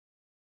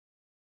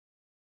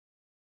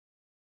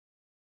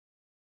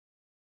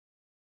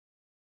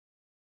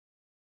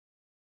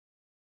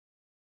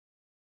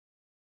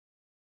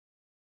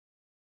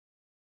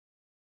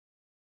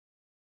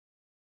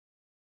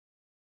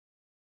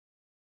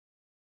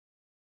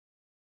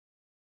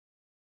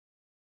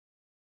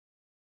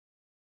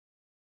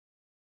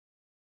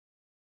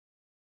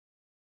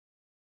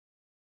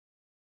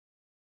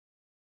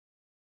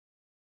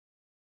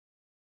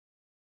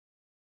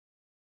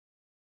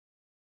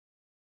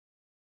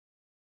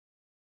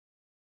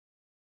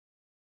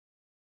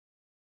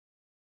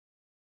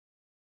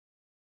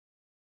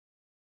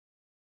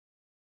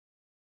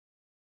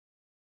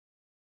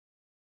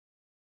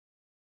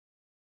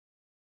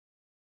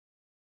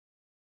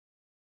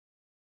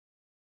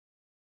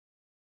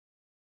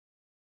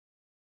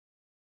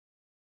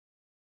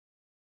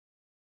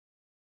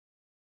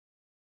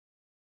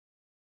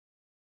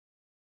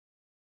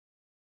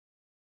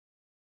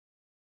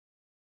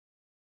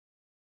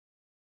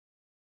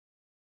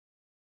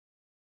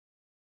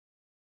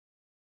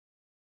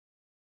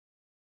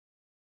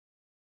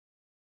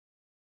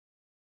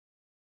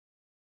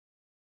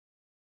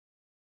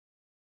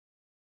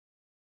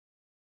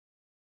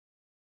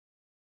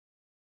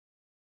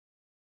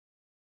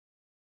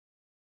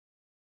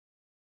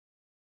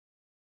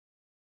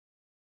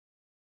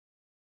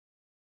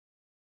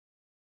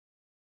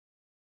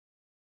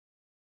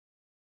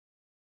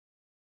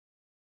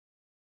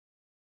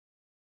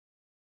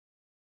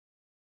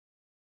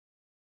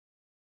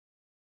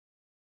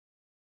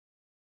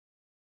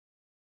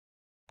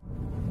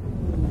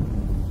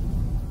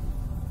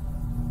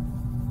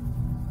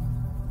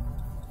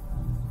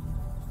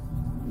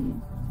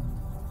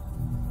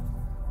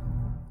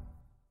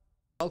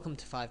Welcome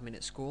to 5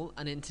 Minute School,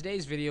 and in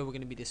today's video we're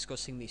going to be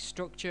discussing the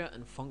structure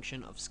and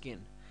function of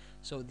skin.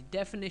 So the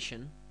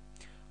definition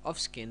of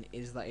skin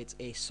is that it's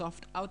a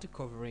soft outer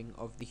covering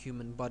of the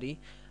human body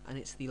and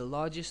it's the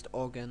largest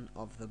organ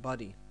of the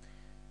body.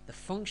 The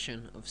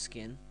function of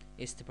skin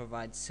is to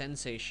provide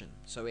sensation,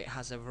 so it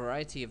has a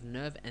variety of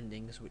nerve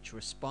endings which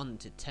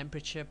respond to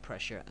temperature,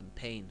 pressure and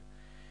pain.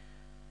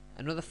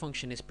 Another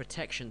function is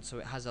protection, so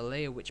it has a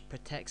layer which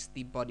protects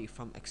the body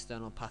from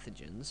external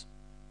pathogens.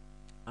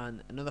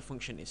 And another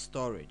function is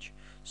storage,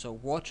 so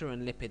water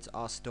and lipids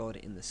are stored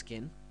in the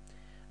skin.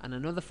 And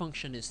another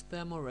function is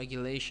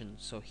thermoregulation,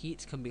 so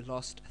heat can be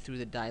lost through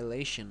the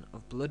dilation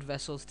of blood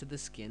vessels to the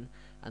skin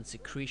and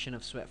secretion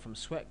of sweat from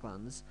sweat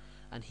glands,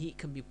 and heat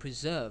can be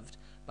preserved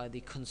by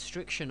the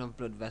constriction of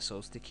blood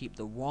vessels to keep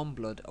the warm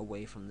blood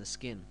away from the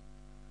skin.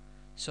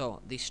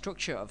 So the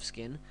structure of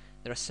skin,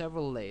 there are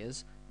several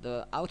layers.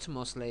 The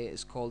outermost layer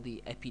is called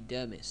the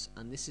epidermis,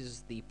 and this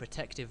is the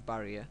protective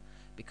barrier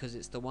because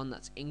it's the one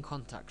that's in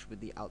contact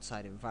with the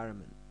outside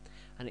environment,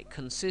 and it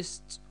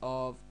consists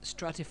of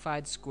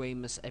stratified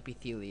squamous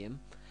epithelium,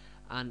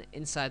 and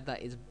inside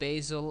that is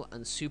basal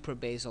and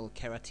suprabasal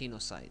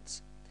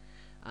keratinocytes.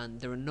 And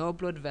there are no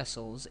blood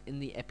vessels in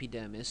the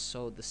epidermis,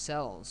 so the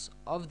cells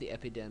of the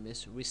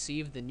epidermis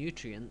receive the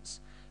nutrients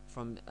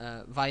from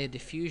via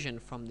diffusion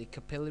from the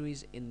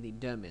capillaries in the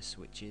dermis,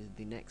 which is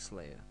the next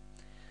layer.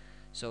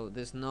 So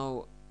there's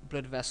no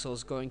blood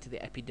vessels going to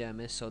the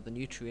epidermis, so the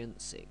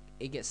nutrients,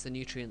 it gets the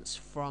nutrients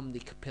from the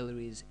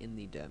capillaries in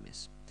the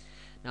dermis.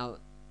 Now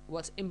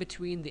what's in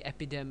between the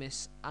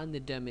epidermis and the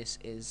dermis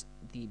is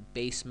the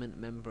basement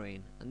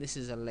membrane, and this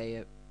is a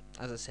layer,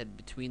 as I said,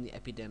 between the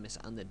epidermis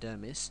and the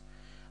dermis,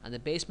 and the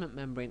basement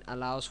membrane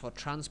allows for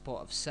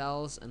transport of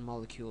cells and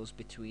molecules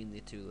between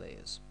the two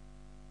layers.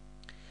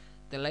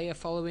 The layer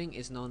following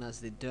is known as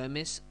the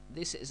dermis.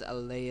 This is a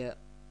layer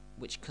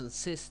which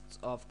consists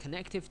of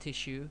connective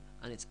tissue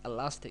and it's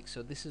elastic,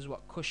 so this is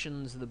what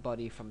cushions the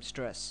body from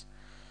stress.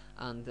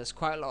 And there's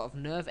quite a lot of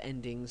nerve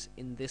endings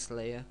in this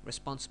layer,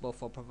 responsible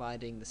for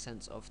providing the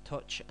sense of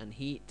touch and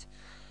heat.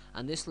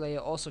 And this layer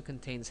also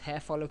contains hair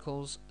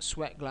follicles,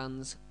 sweat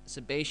glands,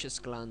 sebaceous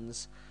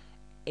glands,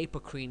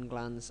 apocrine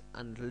glands,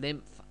 and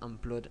lymph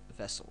and blood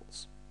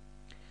vessels.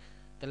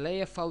 The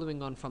layer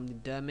following on from the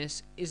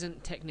dermis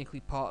isn't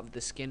technically part of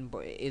the skin,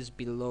 but it is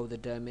below the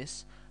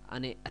dermis,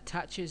 and it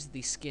attaches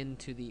the skin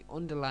to the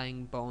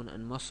underlying bone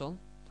and muscle.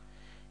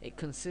 It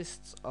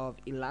consists of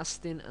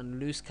elastin and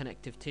loose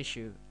connective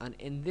tissue, and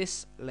in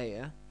this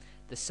layer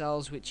the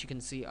cells which you can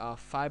see are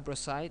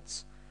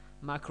fibrocytes,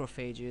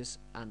 macrophages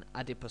and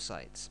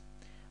adipocytes.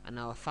 And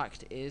our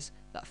fact is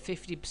that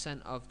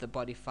 50% of the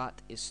body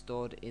fat is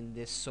stored in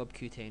this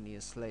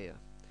subcutaneous layer.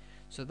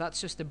 So that's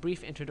just a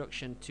brief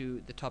introduction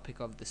to the topic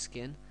of the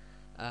skin.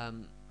 I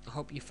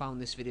hope you found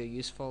this video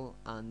useful,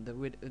 and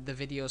the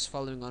videos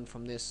following on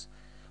from this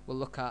will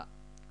look at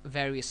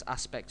various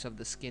aspects of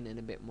the skin in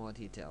a bit more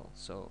detail.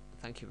 So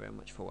thank you very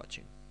much for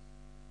watching.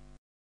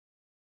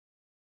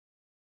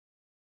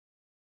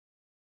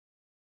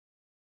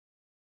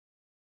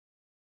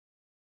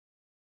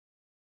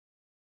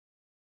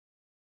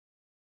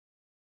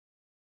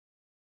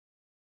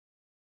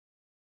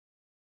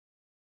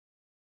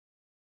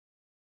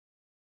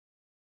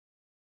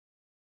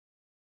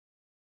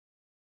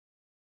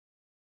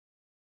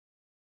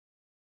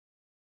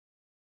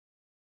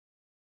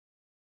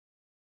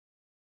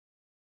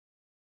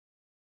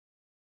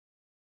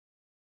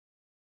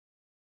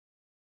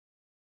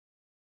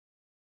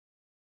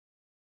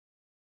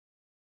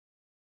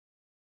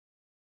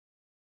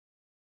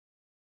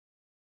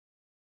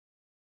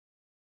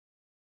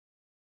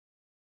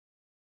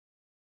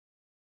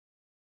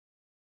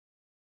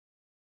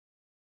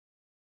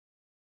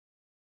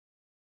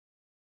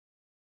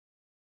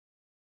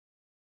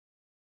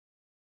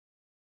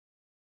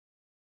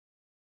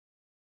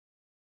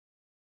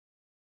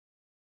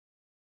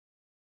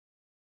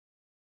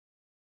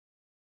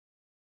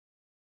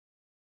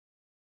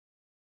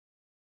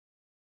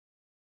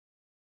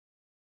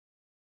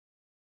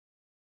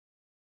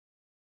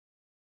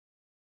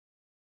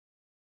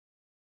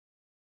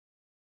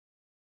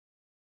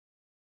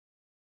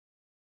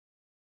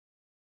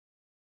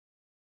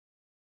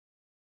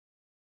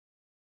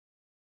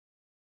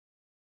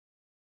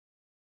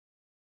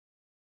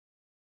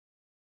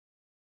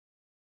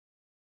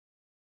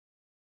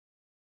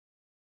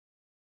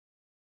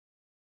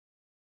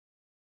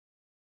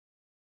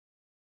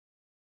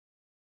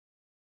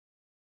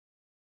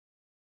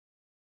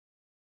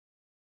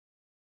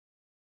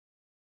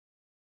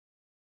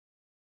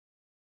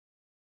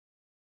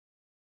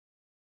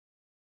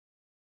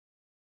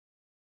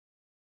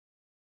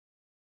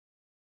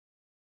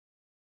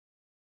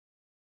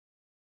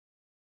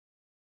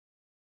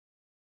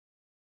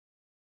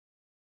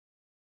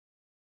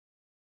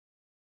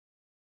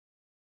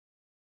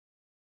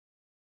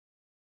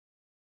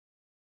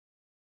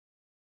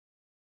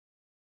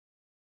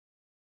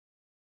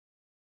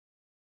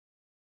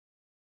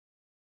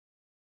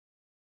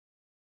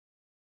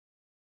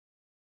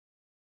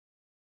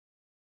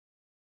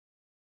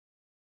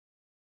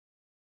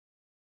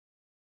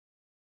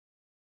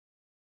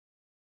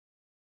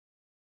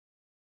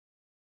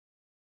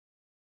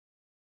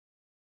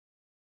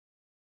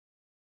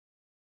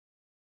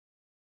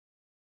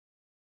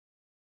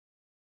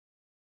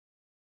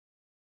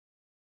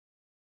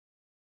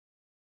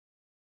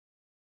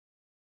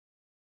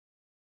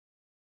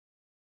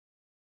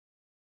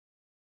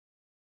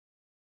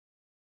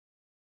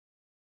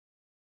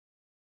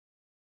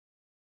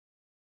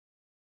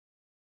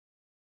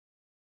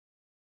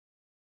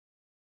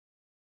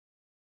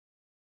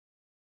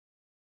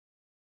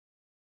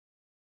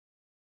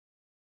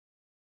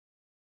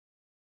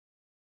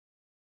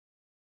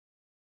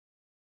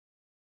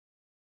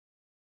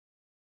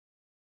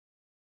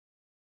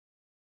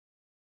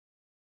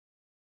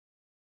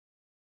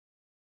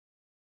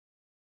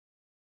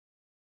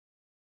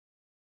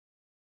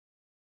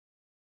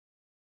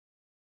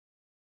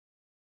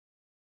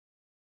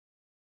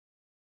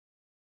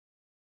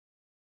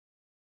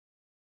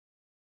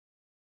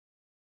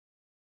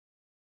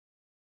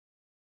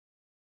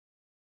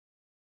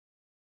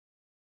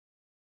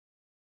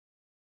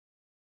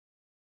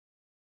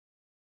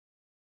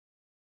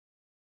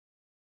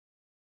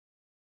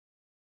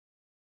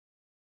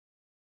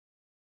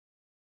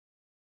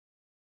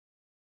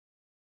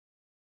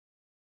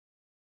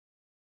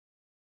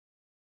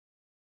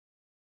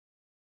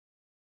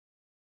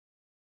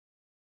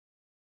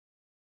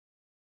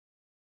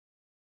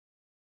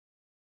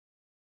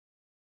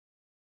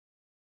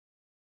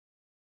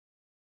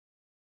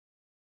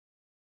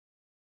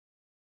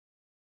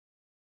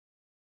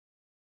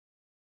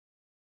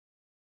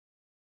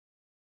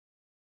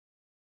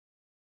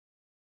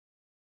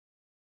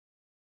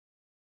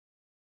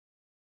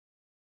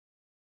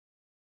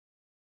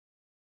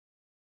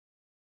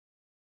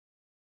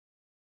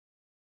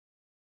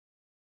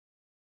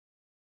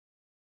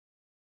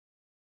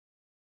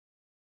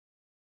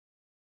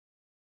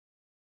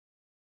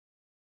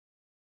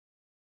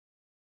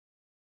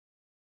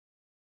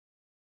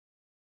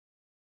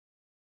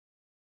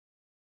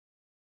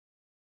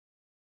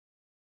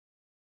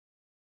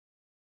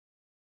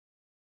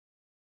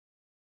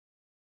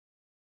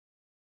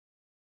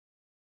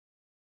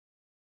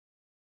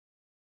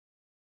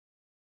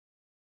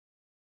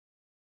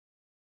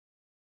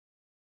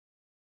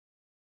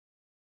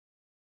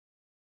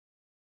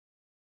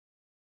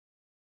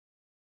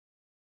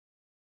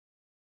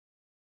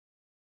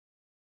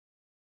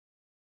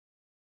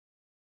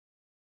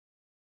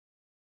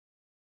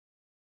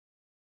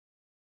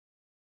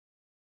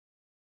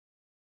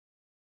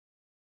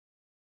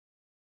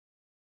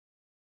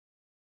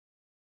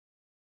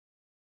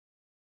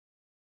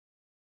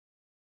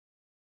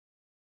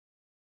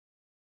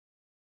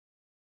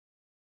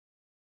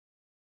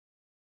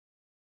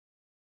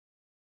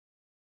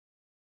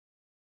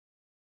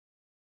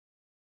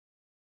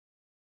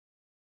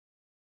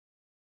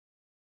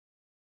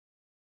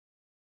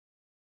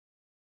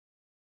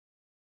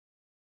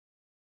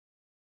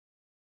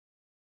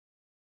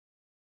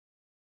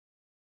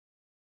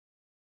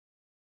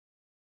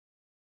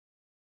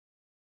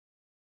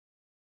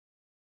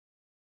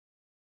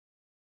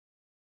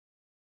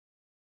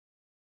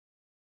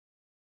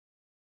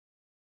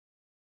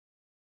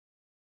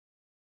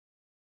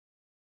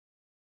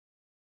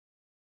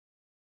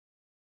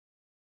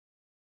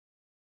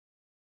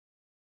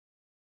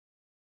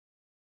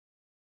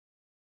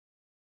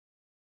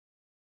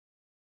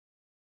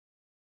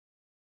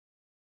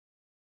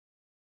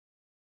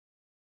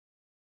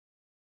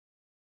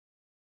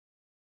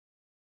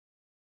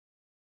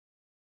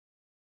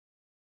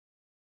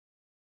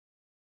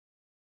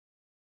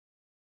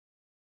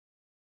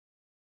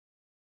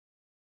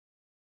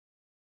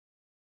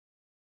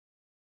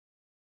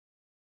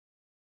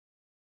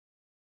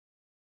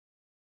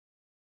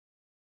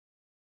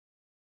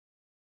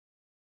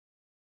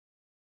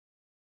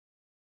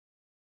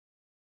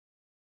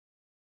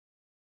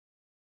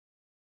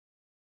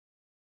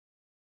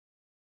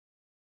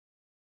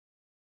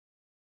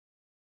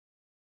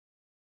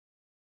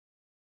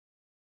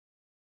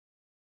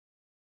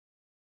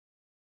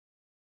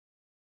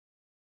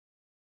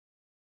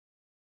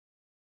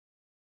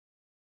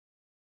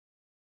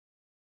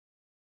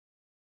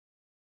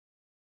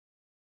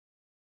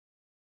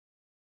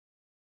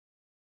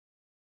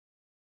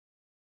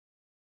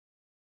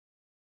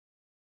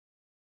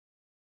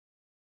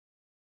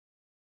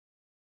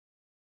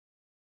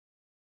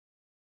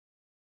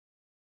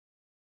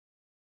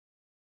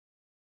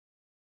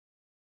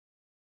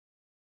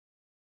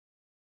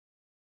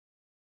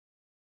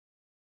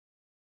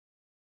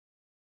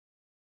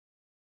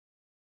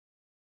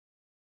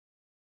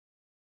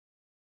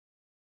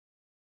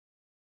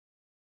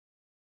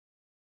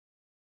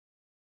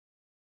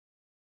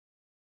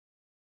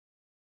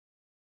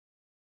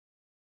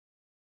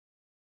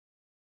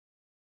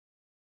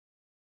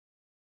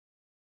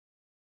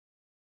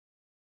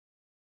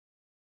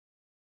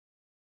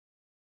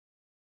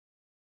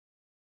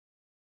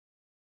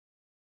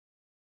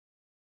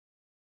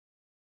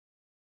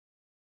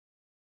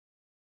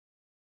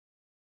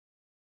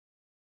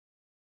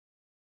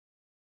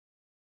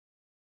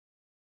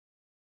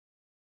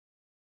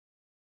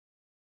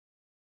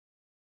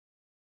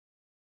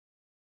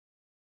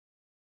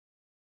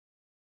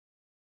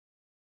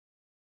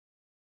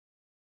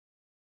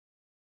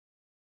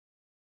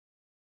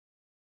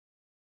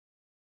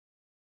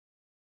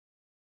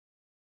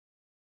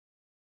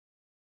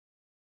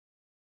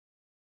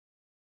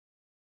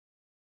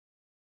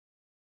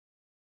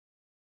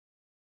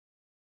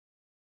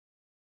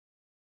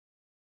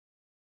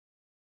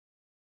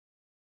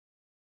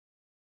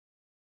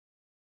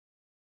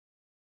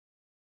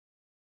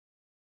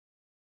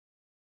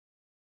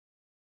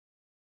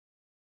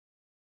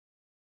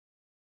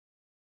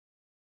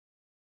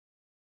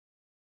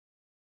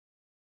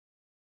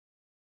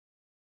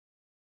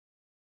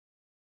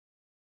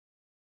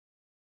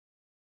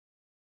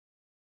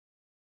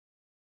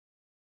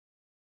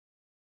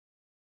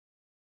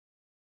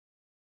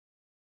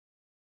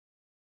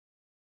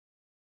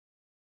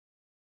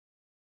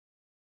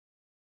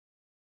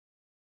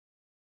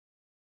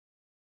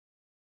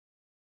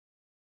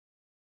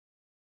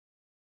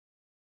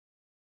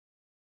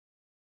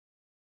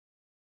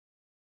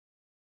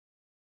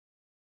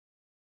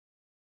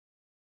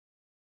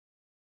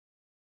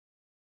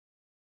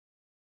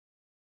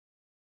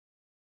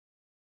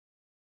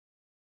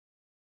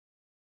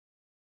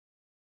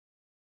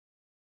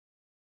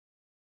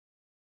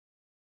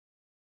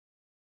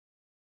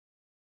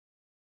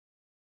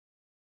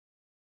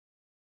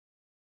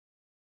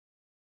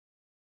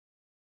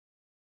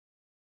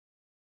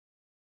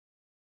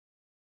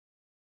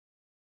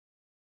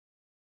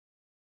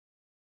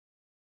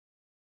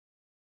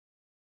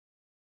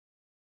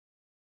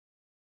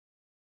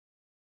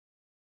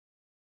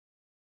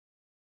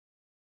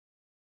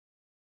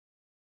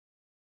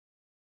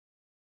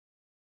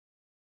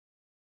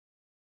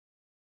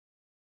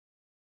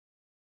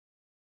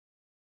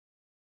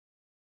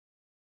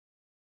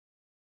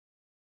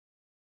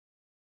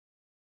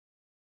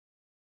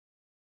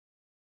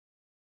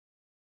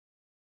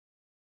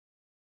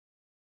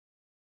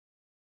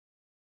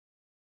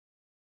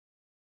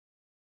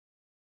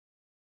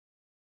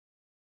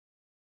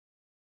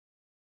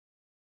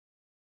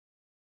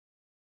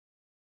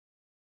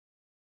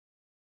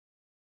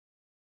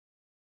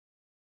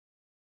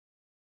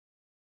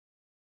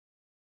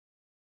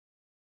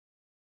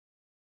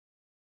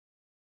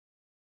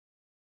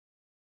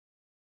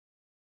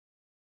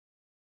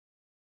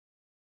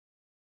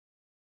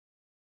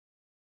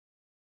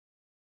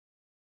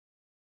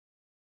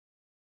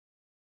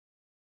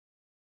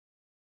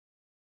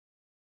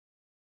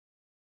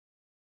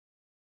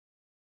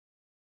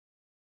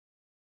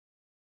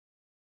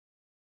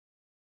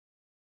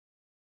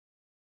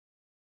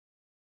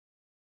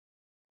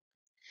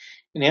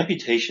 An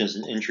amputation is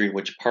an injury in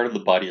which part of the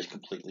body is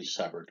completely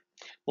severed.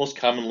 Most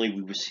commonly,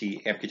 we would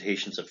see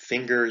amputations of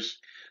fingers,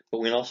 but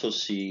we can also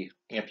see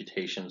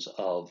amputations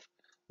of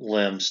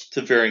limbs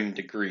to varying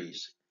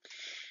degrees.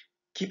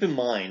 Keep in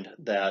mind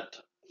that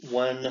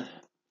when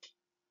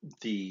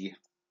the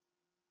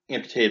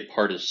amputated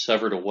part is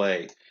severed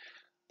away,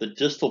 the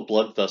distal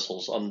blood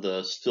vessels on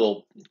the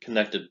still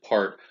connected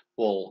part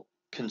will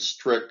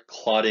constrict,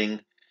 clotting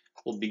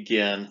will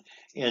begin,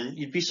 and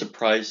you'd be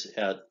surprised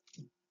at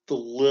the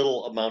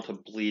little amount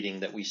of bleeding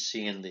that we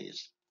see in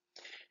these.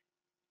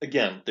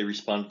 Again, they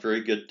respond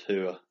very good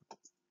to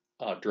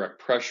direct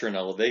pressure and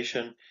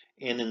elevation,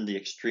 and in the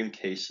extreme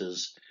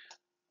cases,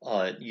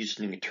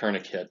 using a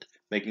tourniquet,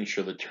 making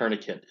sure the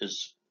tourniquet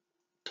is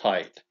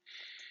tight.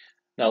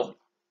 Now,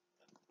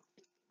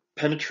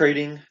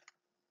 penetrating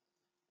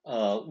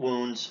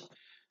wounds,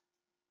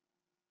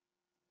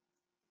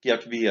 you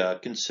have to be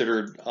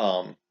considered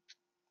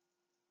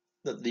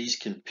that these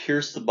can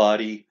pierce the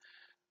body,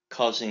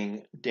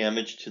 causing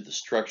damage to the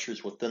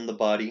structures within the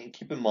body. And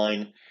keep in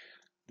mind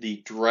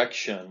the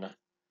direction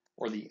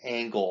or the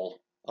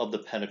angle of the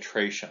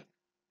penetration.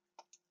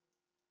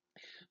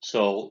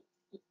 So,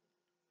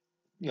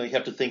 you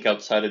have to think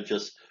outside of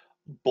just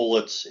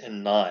bullets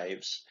and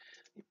knives.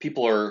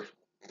 People are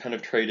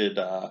penetrated,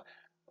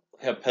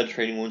 have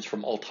penetrating wounds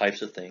from all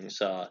types of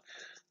things,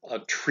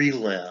 tree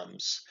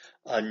limbs,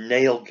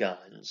 nail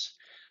guns.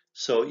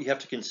 So you have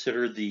to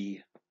consider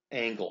the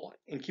angle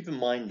and keep in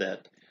mind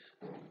that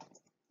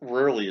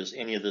rarely is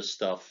any of this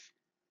stuff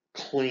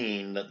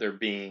clean that they're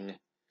being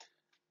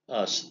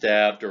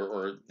stabbed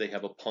or they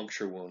have a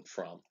puncture wound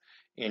from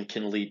and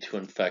can lead to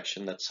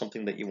infection. That's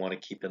something that you want to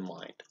keep in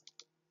mind.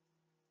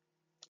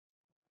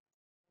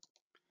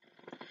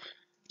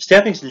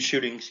 Stabbings and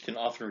shootings can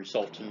often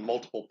result in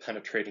multiple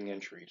penetrating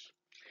injuries.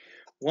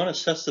 We want to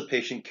assess the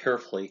patient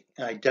carefully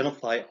and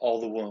identify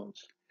all the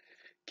wounds.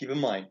 Keep in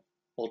mind,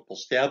 multiple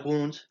stab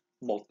wounds,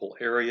 multiple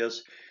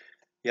areas.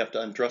 You have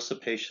to undress the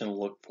patient and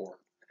look for.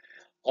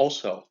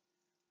 Also,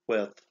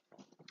 with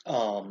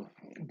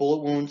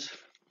bullet wounds,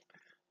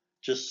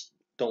 just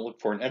don't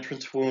look for an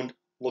entrance wound.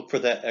 Look for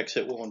that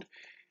exit wound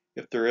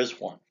if there is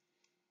one.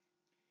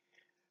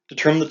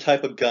 Determine the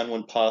type of gun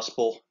when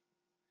possible,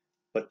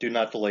 but do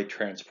not delay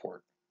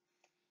transport.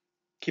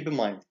 Keep in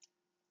mind,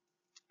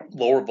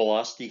 lower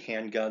velocity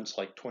handguns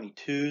like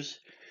 22s,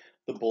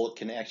 the bullet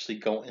can actually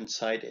go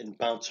inside and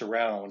bounce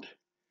around,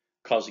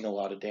 causing a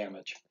lot of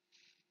damage.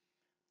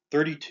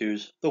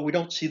 32s, though we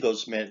don't see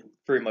those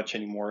very much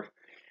anymore.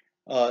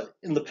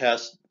 In the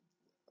past,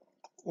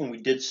 when we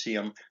did see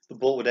them, the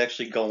bullet would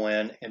actually go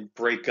in and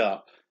break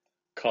up,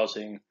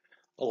 causing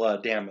a lot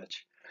of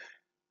damage.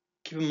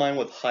 Keep in mind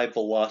with high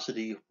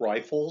velocity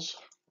rifles,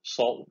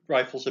 assault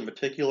rifles in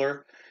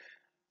particular,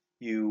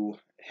 you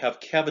have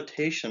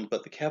cavitation,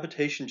 but the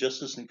cavitation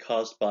just isn't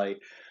caused by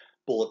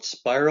bullet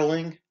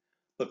spiraling,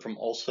 but from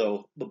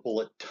also the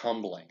bullet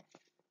tumbling.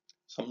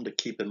 Something to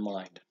keep in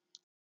mind.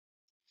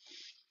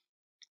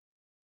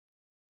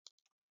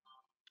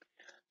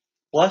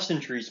 Blast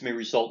injuries may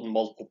result in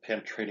multiple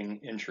penetrating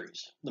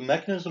injuries. The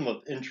mechanism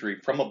of injury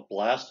from a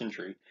blast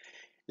injury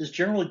is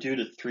generally due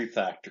to three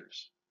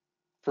factors.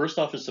 First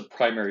off is the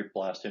primary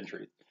blast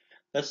injury.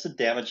 That's the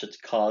damage that's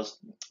caused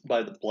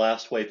by the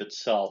blast wave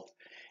itself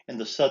and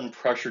the sudden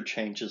pressure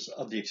changes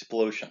of the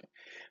explosion.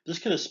 This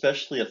could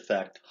especially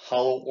affect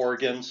hollow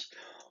organs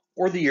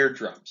or the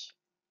eardrums.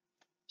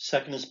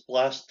 Second is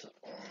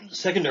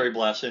secondary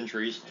blast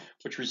injuries,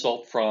 which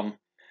result from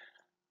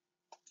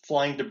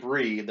flying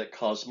debris that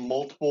cause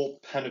multiple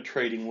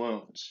penetrating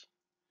wounds.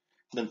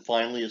 And then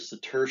finally is the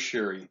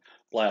tertiary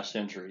blast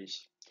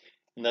injuries.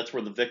 And that's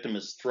where the victim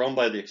is thrown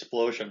by the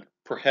explosion,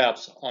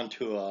 perhaps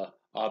onto an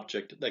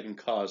object that can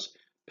cause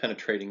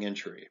penetrating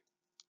injury.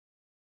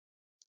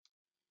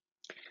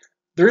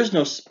 There is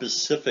no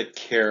specific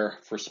care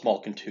for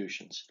small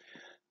contusions,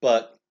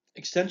 but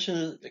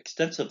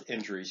extensive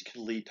injuries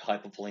can lead to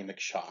hypovolemic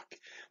shock.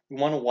 We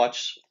want to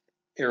watch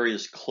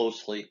areas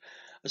closely,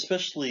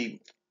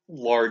 especially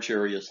large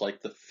areas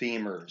like the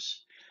femurs,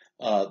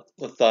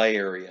 the thigh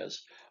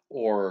areas,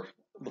 or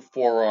the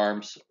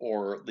forearms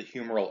or the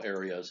humeral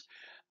areas,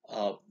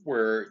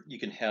 where you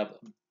can have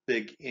a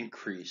big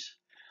increase,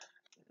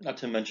 not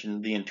to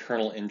mention the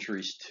internal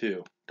injuries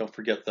too. Don't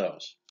forget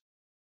those.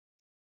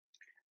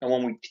 And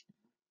when we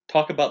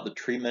talk about the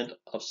treatment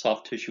of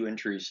soft tissue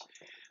injuries,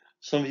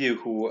 some of you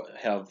who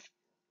have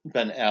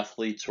been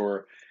athletes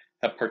or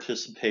have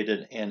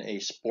participated in a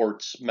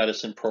sports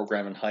medicine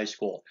program in high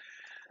school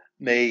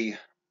may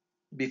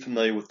be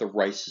familiar with the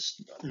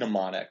Rice's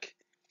mnemonic.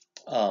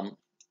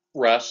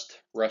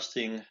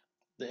 Resting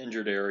the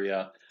injured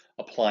area,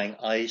 applying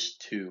ice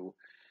to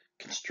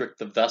constrict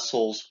the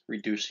vessels,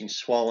 reducing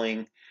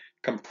swelling,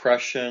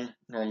 compression,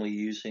 normally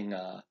using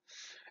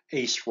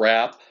ACE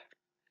wrap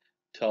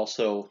to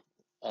also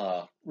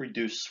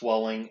reduce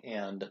swelling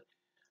and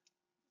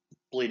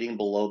bleeding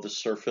below the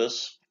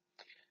surface,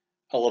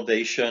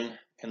 elevation,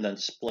 and then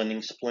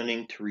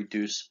splinting to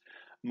reduce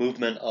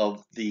movement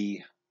of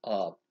the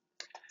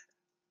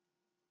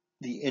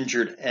the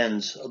injured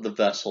ends of the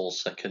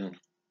vessels that can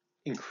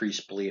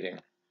increase bleeding.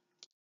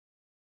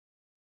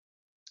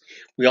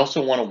 We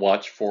also want to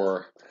watch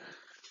for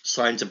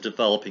signs of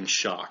developing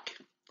shock,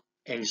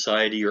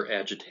 anxiety or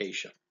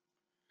agitation,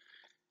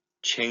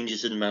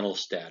 changes in mental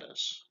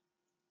status,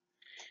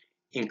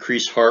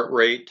 increased heart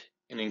rate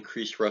and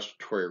increased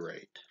respiratory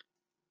rate,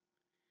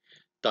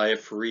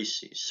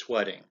 diaphoresis,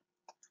 sweating,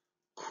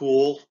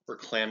 cool or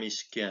clammy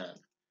skin.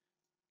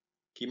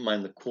 Keep in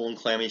mind the cool and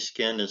clammy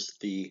skin is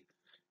the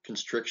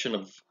constriction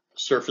of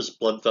surface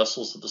blood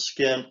vessels of the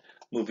skin,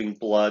 moving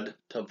blood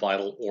to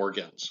vital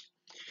organs.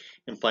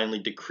 And finally,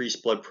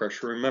 decreased blood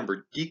pressure.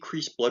 Remember,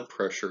 decreased blood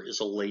pressure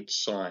is a late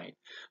sign.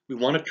 We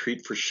want to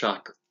treat for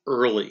shock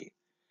early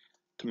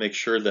to make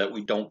sure that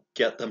we don't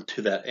get them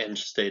to that end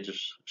stage of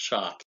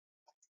shock.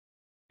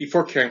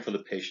 Before caring for the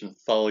patient,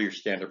 follow your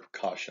standard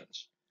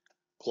precautions.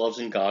 Gloves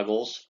and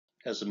goggles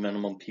as a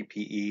minimum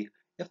PPE.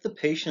 If the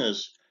patient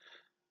is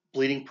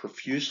bleeding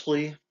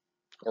profusely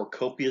or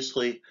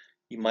copiously,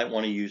 you might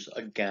want to use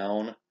a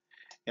gown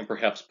and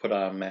perhaps put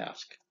on a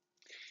mask.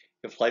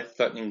 If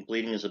life-threatening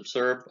bleeding is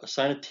observed,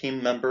 assign a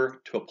team member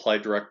to apply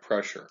direct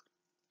pressure,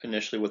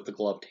 initially with the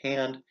gloved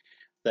hand,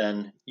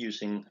 then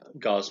using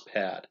gauze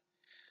pad.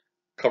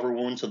 Cover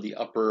wounds of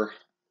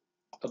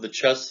the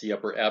chest, the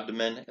upper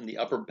abdomen, and the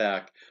upper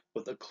back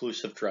with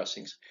occlusive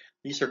dressings.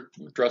 These are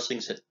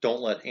dressings that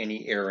don't let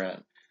any air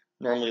in,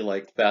 normally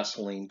like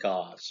Vaseline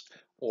gauze,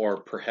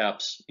 or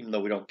perhaps, even though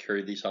we don't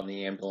carry these on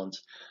the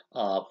ambulance,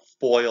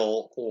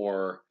 foil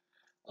or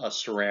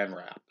saran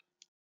wrap.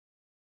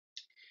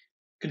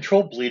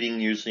 Control bleeding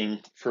using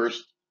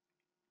first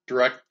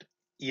direct,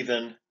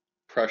 even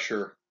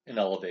pressure and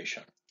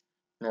elevation.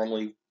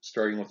 Normally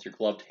starting with your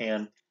gloved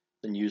hand,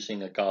 then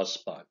using a gauze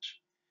sponge.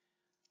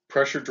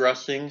 Pressure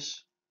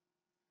dressings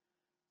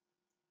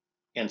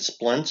and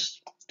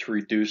splints to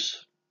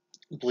reduce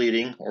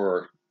bleeding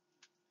or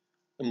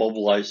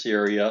immobilize the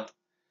area.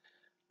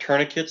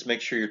 Tourniquets,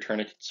 make sure your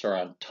tourniquets are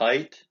on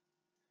tight.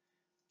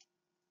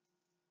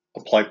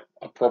 Apply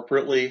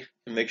appropriately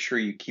and make sure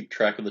you keep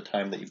track of the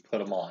time that you put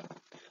them on.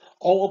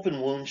 All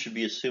open wounds should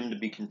be assumed to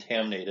be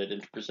contaminated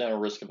and to present a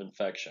risk of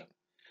infection.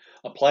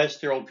 Apply a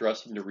sterile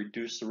dressing to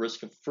reduce the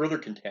risk of further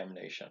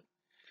contamination.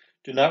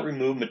 Do not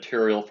remove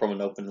material from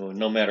an open wound,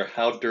 no matter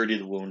how dirty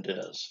the wound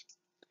is.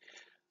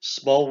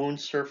 Small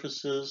wound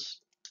surfaces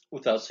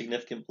without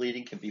significant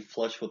bleeding can be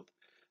flushed with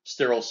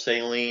sterile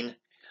saline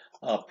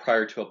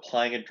prior to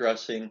applying a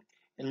dressing.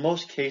 In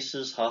most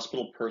cases,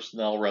 hospital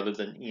personnel rather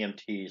than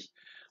EMTs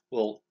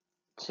will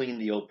clean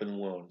the open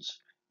wounds,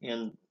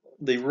 and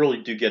they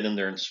really do get in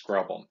there and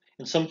scrub them.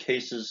 In some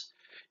cases,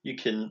 you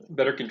can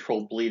better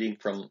control bleeding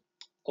from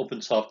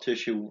open soft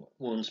tissue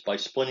wounds by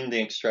splitting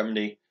the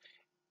extremity,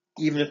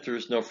 even if there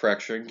is no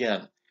fracture.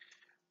 Again,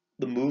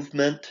 the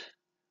movement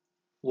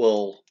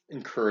will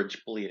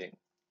encourage bleeding.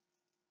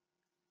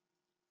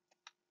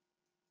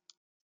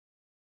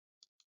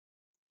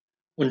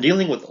 When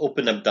dealing with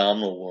open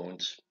abdominal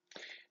wounds,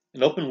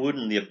 an open wound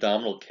in the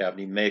abdominal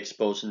cavity may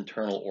expose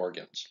internal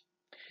organs.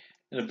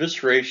 In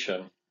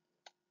evisceration,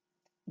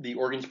 the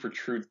organs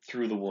protrude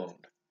through the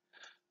wound.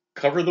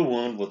 Cover the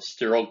wound with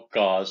sterile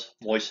gauze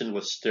moistened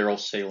with sterile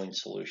saline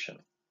solution.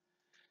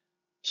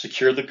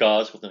 Secure the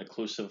gauze with an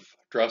occlusive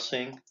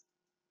dressing,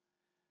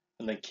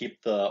 and then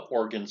keep the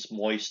organs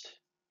moist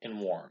and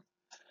warm.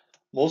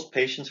 Most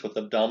patients with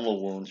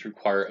abdominal wounds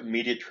require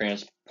immediate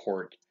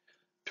transport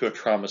to a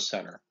trauma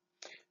center.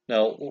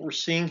 Now, what we're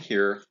seeing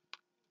here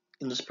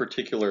in this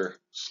particular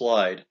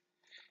slide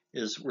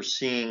is we're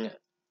seeing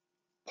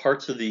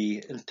parts of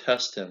the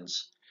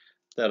intestines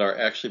that are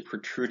actually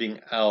protruding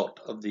out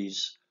of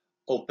these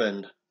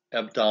opened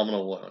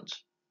abdominal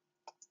wounds.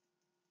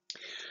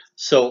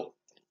 So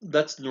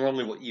that's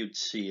normally what you'd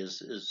see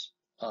is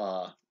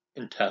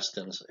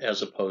intestines,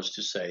 as opposed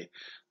to, say,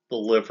 the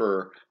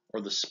liver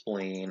or the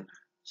spleen,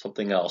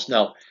 something else.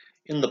 Now,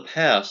 in the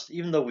past,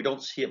 even though we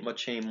don't see it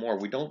much anymore,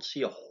 we don't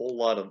see a whole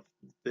lot of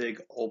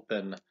big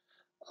open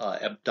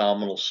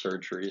abdominal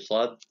surgeries. A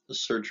lot of the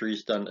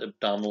surgeries done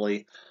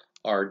abdominally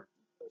are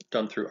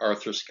done through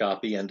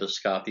arthroscopy,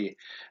 endoscopy,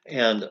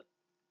 and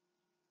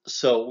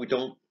so we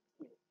don't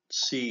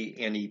see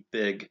any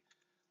big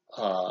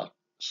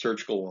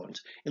surgical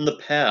wounds. In the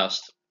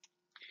past,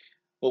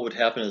 what would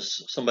happen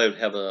is somebody would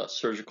have a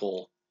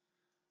surgical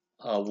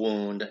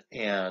wound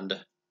and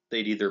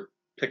they'd either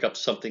pick up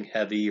something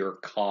heavy or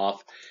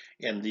cough,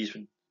 and these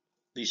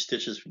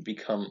stitches would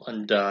become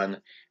undone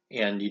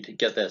and you'd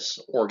get this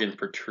organ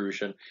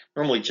protrusion,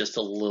 normally just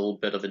a little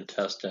bit of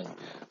intestine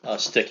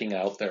sticking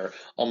out there,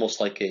 almost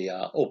like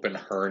a open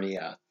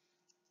hernia.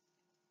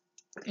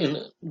 And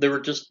they were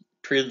just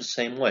treated the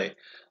same way.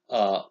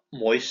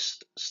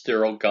 Moist,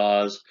 sterile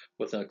gauze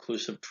with an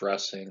occlusive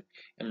dressing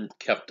and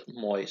kept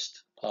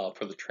moist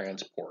for the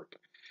transport.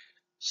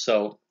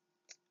 So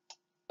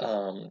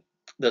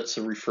that's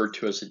referred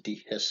to as a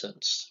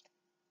dehiscence.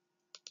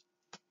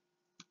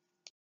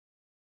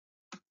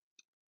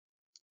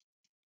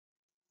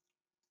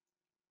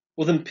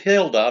 With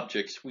impaled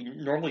objects, we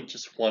normally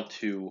just want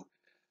to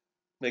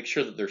Make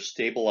sure that they're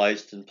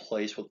stabilized in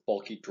place with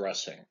bulky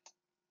dressing.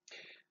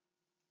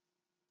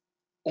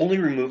 Only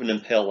remove an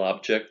impale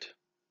object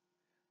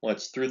when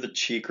it's through the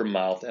cheek or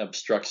mouth and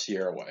obstructs the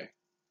airway,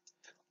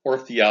 or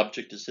if the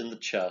object is in the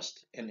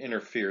chest and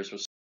interferes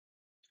with.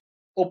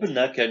 Open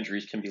neck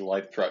injuries can be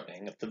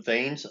life-threatening. If the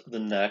veins of the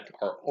neck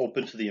are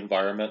open to the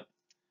environment,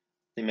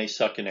 they may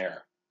suck in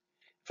air.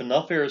 If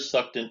enough air is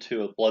sucked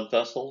into a blood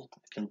vessel,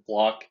 it can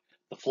block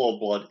the flow of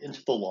blood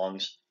into the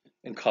lungs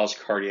and cause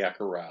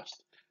cardiac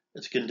arrest.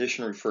 It's a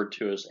condition referred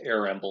to as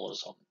air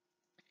embolism.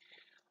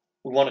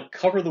 We want to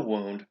cover the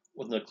wound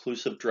with an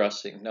occlusive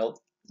dressing. Now,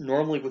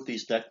 normally with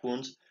these neck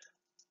wounds,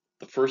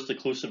 the first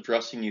occlusive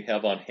dressing you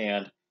have on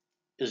hand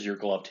is your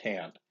gloved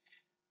hand.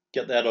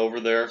 Get that over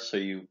there so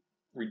you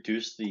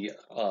reduce the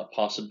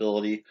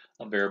possibility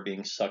of air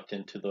being sucked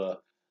into the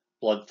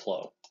blood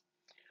flow.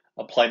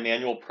 Apply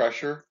manual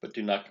pressure, but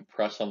do not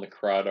compress on the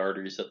carotid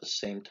arteries at the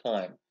same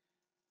time.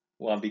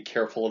 We want to be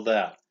careful of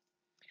that.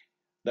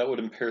 That would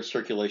impair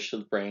circulation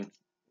of the brain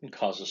and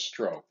cause a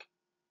stroke.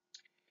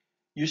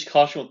 Use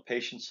caution with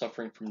patients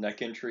suffering from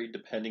neck injury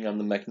depending on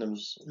the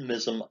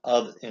mechanism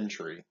of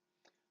injury.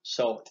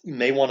 So you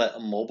may want to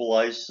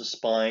immobilize the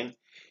spine.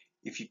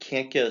 If you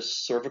can't get a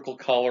cervical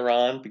collar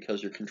on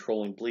because you're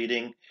controlling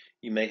bleeding,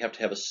 you may have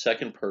to have a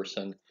second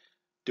person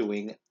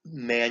doing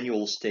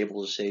manual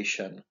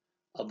stabilization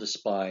of the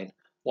spine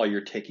while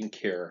you're taking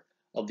care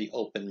of the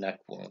open neck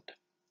wound.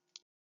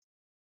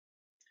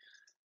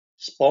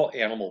 Small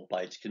animal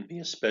bites can be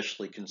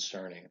especially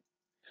concerning.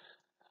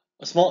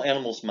 A small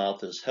animal's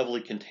mouth is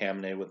heavily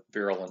contaminated with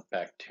virulent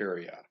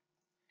bacteria.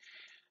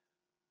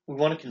 We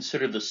want to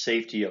consider the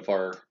safety of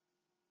our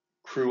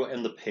crew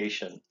and the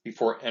patient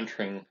before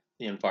entering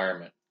the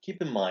environment.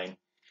 Keep in mind,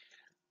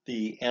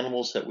 the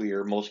animals that we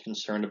are most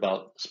concerned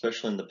about,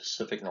 especially in the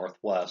Pacific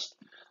Northwest,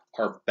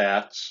 are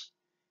bats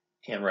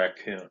and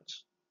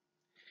raccoons.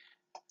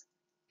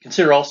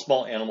 Consider all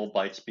small animal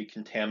bites to be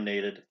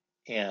contaminated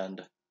and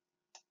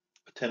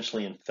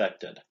potentially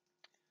infected.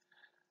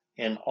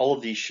 And all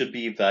of these should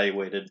be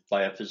evaluated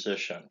by a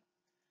physician,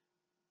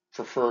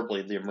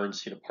 preferably the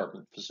emergency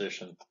department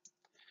physician.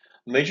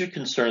 A major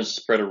concern is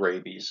the spread of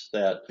rabies,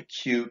 that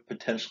acute,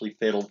 potentially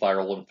fatal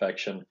viral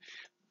infection.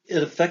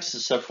 It affects the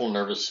central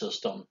nervous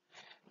system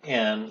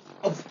and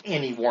of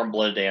any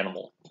warm-blooded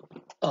animal.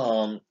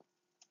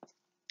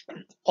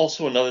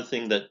 Also, another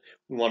thing that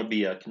we want to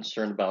be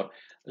concerned about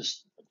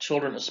is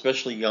children,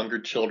 especially younger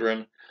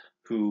children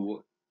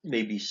who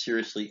may be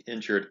seriously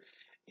injured,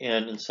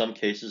 and in some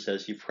cases,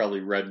 as you've probably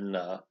read in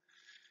the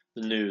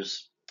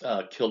news,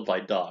 killed by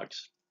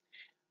dogs.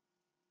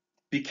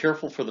 Be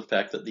careful for the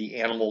fact that the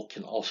animal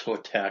can also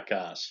attack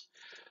us.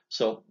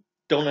 So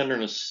don't enter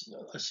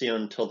a scene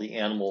until the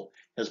animal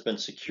has been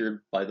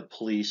secured by the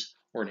police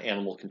or an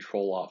animal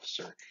control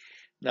officer.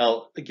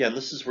 Now, again,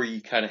 this is where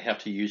you kind of have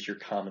to use your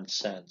common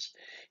sense.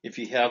 If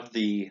you have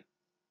the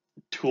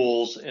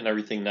tools and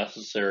everything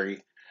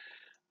necessary,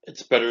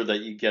 it's better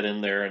that you get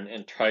in there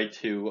and try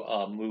to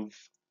move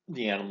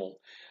the animal.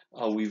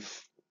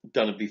 We've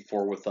done it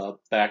before with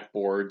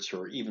backboards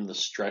or even the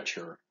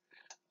stretcher.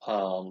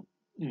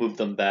 Move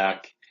them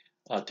back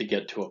to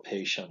get to a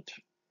patient.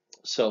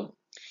 So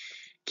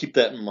keep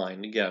that in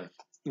mind. Again,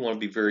 you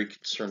want to be very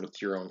concerned with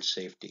your own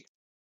safety.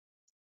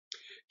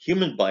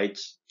 Human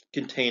bites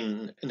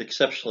contain an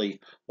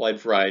exceptionally wide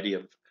variety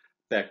of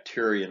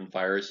bacteria and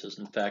viruses.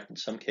 In fact, in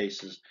some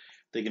cases,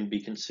 they can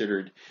be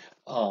considered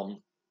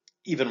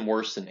even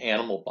worse than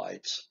animal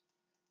bites.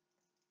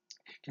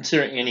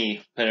 Consider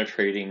any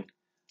penetrating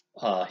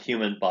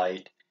human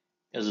bite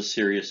as a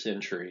serious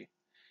injury,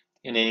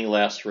 and any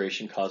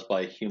laceration caused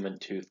by a human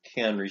tooth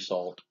can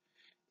result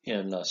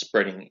in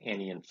spreading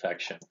any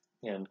infection.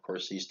 And of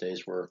course, these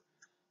days we're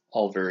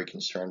all very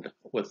concerned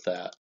with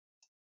that.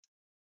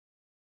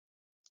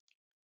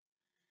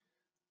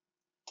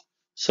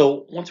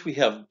 So once we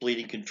have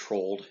bleeding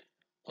controlled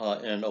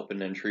in an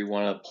open injury, we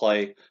want to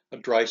apply a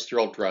dry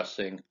sterile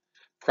dressing,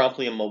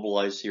 promptly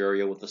immobilize the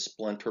area with a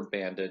splint or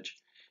bandage,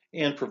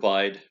 and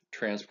provide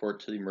transport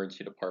to the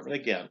emergency department.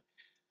 Again,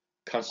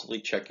 constantly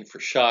checking for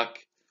shock,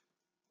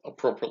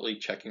 appropriately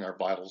checking our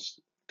vitals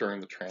during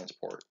the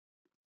transport.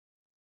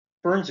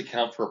 Burns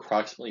account for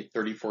approximately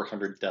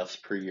 3,400 deaths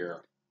per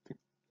year.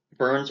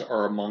 Burns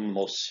are among the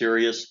most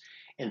serious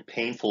and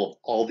painful of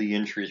all the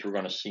injuries we're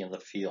going to see in the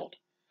field.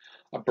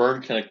 A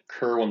burn can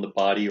occur when the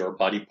body or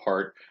body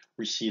part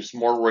receives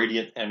more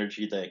radiant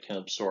energy than it can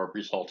absorb,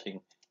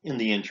 resulting in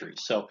the injury.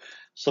 So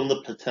some of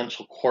the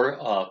potential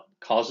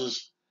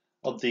causes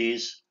of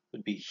these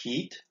would be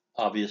heat,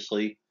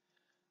 obviously,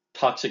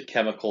 toxic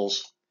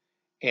chemicals,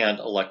 and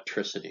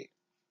electricity.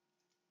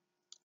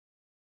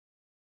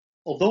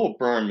 Although a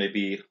burn may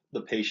be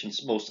the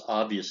patient's most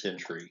obvious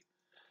injury,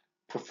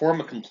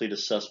 perform a complete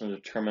assessment to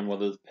determine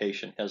whether the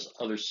patient has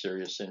other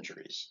serious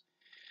injuries.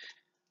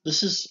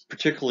 This is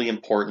particularly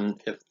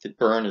important if the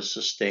burn is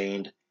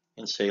sustained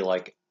in, say,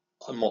 like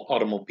an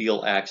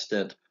automobile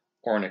accident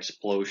or an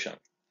explosion.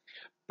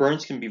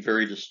 Burns can be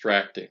very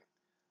distracting.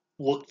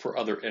 Look for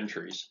other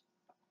injuries.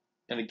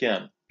 And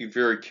again, be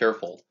very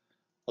careful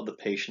of the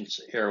patient's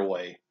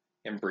airway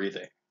and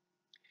breathing.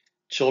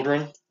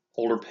 Children,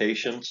 older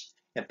patients,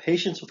 and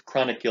patients with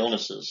chronic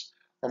illnesses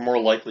are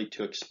more likely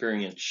to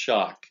experience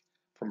shock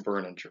from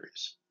burn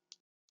injuries.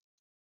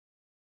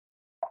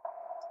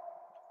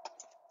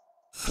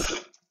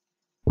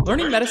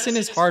 Learning medicine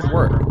is hard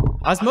work.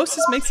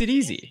 Osmosis makes it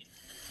easy.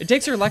 It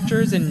takes your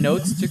lectures and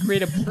notes to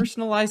create a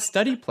personalized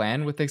study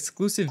plan with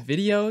exclusive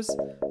videos,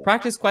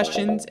 practice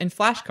questions, and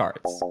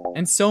flashcards,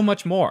 and so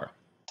much more.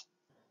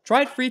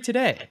 Try it free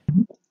today.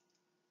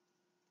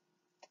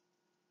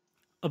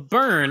 A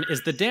burn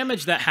is the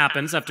damage that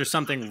happens after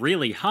something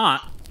really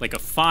hot, like a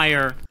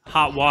fire,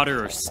 hot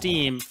water or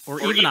steam,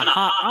 or even a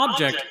hot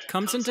object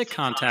comes into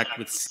contact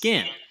with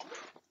skin.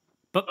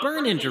 But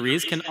burn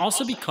injuries can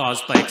also be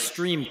caused by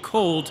extreme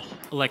cold,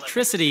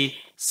 electricity,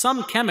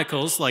 some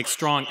chemicals like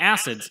strong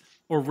acids,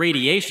 or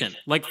radiation,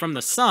 like from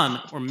the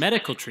sun or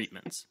medical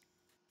treatments.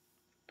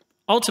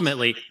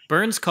 Ultimately,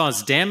 burns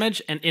cause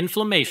damage and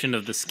inflammation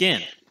of the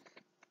skin.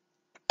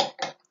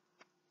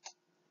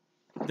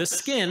 The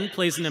skin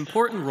plays an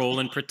important role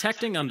in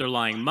protecting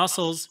underlying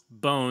muscles,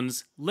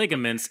 bones,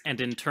 ligaments, and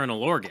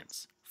internal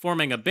organs,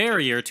 forming a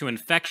barrier to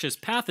infectious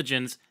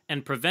pathogens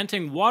and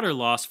preventing water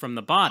loss from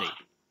the body.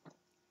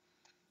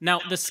 Now,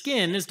 the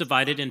skin is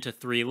divided into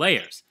 3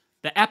 layers: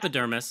 the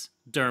epidermis,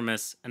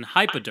 dermis, and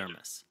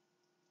hypodermis.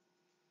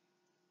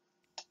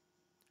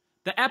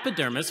 The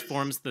epidermis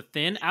forms the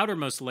thin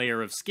outermost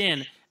layer of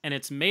skin, and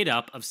it's made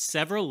up of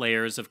several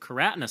layers of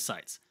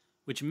keratinocytes,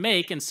 which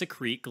make and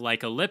secrete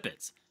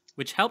glycolipids,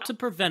 which help to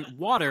prevent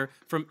water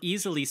from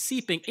easily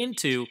seeping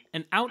into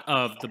and out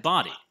of the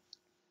body.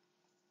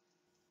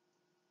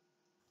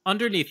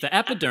 Underneath the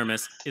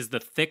epidermis is the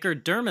thicker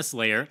dermis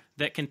layer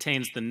that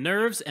contains the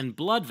nerves and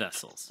blood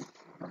vessels.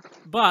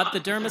 But the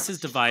dermis is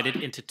divided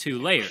into 2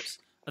 layers,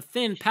 a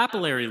thin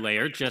papillary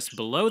layer just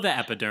below the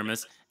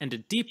epidermis and a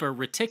deeper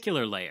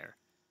reticular layer.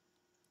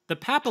 The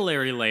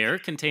papillary layer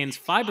contains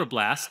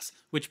fibroblasts,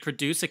 which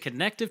produce a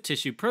connective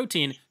tissue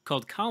protein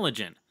called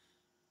collagen.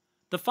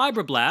 The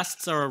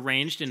fibroblasts are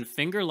arranged in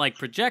finger-like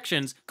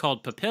projections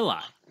called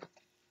papillae,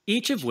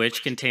 each of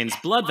which contains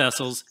blood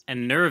vessels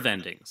and nerve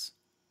endings.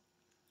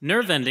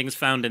 Nerve endings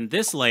found in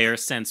this layer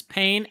sense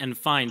pain and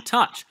fine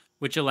touch,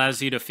 which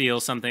allows you to feel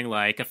something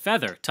like a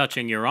feather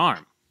touching your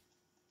arm.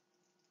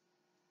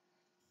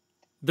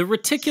 The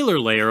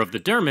reticular layer of the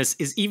dermis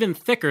is even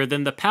thicker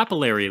than the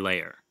papillary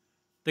layer.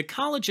 The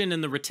collagen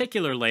in the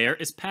reticular layer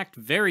is packed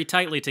very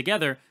tightly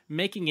together,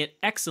 making it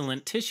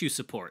excellent tissue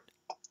support.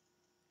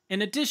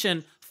 In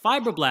addition,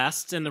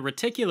 fibroblasts in the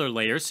reticular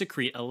layer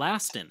secrete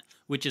elastin,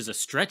 which is a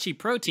stretchy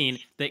protein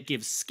that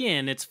gives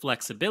skin its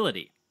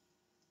flexibility.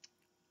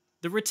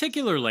 The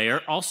reticular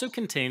layer also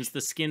contains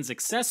the skin's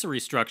accessory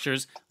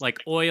structures like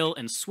oil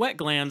and sweat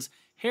glands,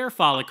 hair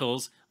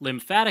follicles,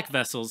 lymphatic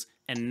vessels,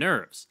 and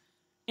nerves,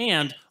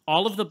 and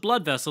all of the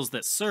blood vessels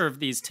that serve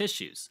these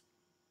tissues.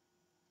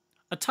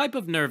 A type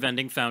of nerve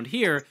ending found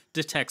here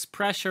detects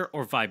pressure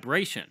or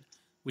vibration,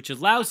 which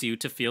allows you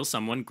to feel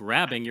someone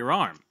grabbing your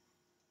arm.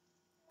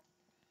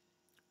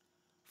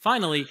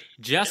 Finally,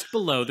 just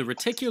below the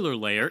reticular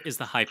layer is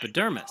the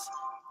hypodermis.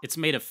 It's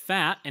made of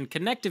fat and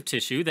connective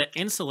tissue that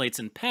insulates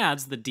and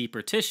pads the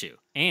deeper tissue,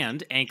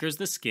 and anchors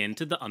the skin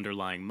to the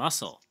underlying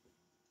muscle.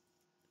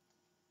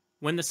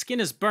 When the skin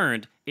is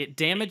burned, it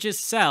damages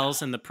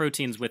cells and the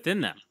proteins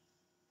within them,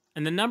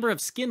 and the number of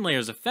skin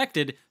layers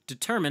affected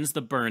determines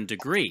the burn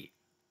degree.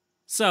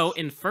 So,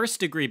 in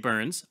first-degree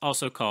burns,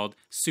 also called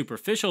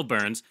superficial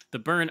burns, the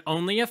burn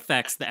only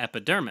affects the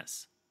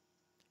epidermis.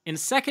 In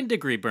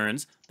second-degree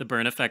burns, the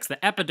burn affects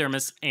the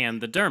epidermis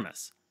and the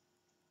dermis.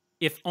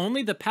 If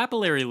only the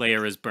papillary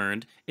layer is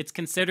burned, it's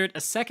considered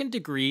a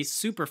second-degree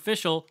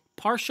superficial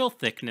partial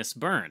thickness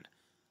burn.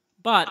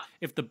 But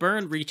if the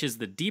burn reaches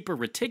the deeper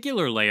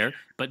reticular layer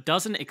but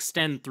doesn't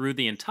extend through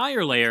the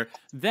entire layer,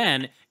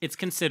 then it's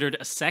considered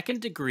a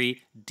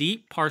second-degree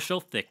deep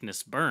partial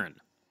thickness burn.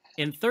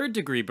 In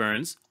third-degree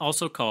burns,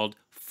 also called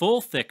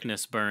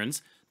full-thickness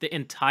burns, the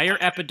entire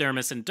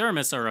epidermis and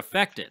dermis are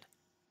affected.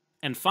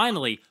 And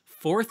finally,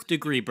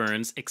 fourth-degree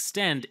burns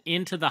extend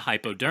into the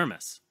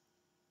hypodermis.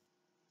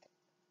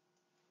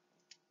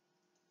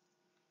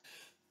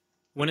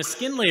 When a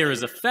skin layer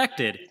is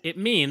affected, it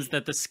means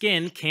that the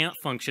skin can't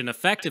function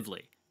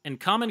effectively, and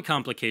common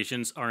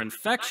complications are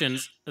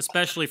infections,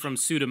 especially from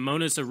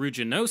Pseudomonas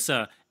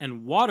aeruginosa,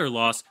 and water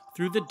loss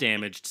through the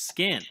damaged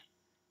skin.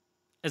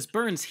 As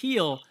burns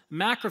heal,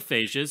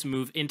 macrophages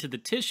move into the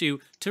tissue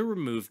to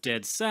remove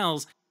dead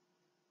cells,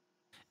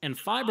 and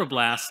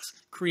fibroblasts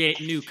create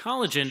new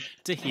collagen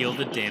to heal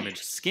the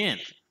damaged skin.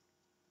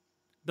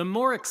 The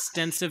more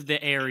extensive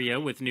the area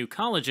with new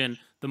collagen,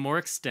 the more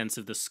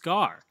extensive the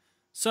scar.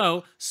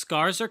 So,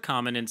 scars are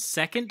common in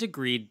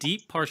second-degree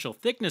deep partial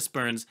thickness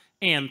burns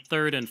and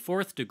third and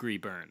fourth-degree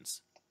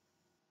burns.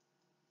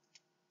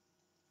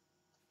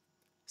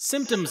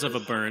 Symptoms of a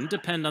burn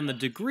depend on the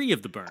degree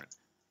of the burn.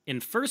 In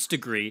first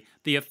degree,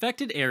 the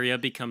affected area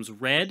becomes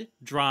red,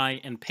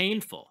 dry, and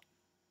painful.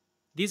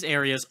 These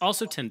areas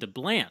also tend to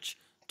blanch,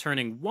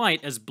 turning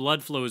white as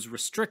blood flow is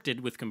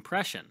restricted with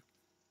compression.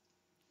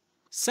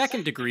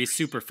 Second-degree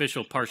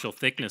superficial partial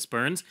thickness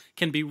burns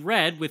can be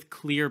red with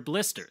clear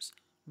blisters,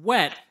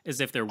 wet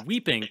as if they're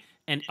weeping,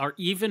 and are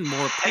even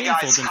more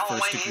painful than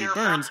first-degree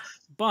burns,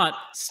 but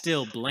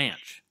still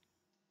blanch.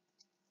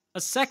 A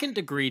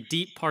second-degree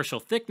deep partial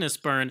thickness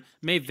burn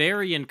may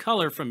vary in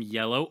color from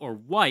yellow or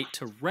white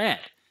to red,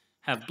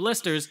 have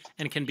blisters,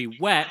 and can be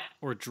wet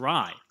or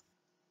dry.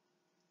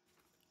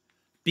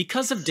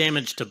 Because of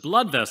damage to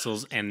blood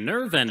vessels and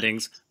nerve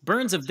endings,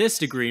 burns of this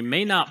degree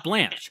may not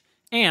blanch,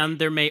 and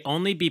there may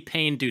only be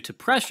pain due to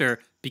pressure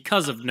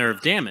because of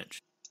nerve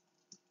damage.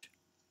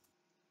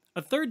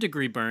 A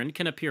third-degree burn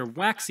can appear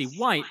waxy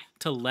white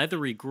to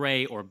leathery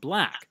gray or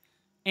black,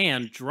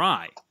 and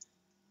dry.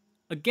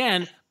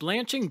 Again,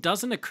 blanching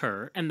doesn't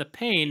occur, and the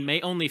pain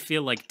may only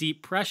feel like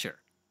deep pressure.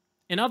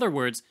 In other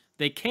words,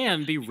 they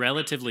can be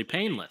relatively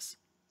painless.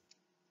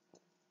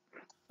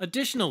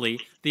 Additionally,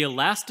 the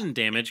elastin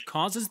damage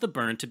causes the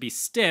burn to be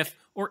stiff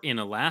or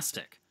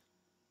inelastic.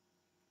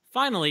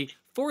 Finally,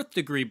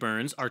 fourth-degree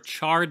burns are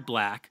charred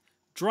black,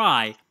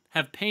 dry,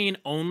 have pain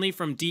only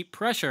from deep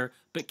pressure,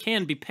 but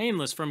can be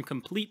painless from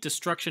complete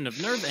destruction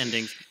of nerve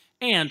endings,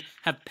 and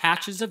have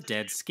patches of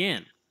dead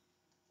skin.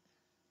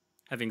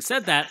 Having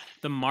said that,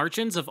 the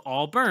margins of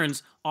all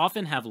burns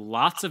often have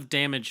lots of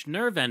damaged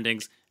nerve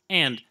endings,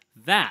 and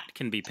that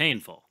can be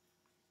painful.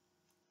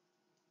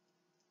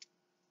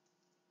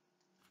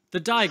 The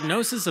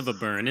diagnosis of a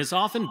burn is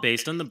often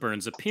based on the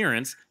burn's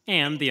appearance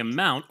and the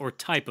amount or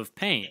type of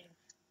pain.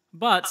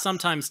 But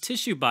sometimes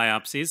tissue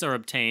biopsies are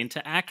obtained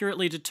to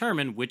accurately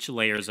determine which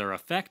layers are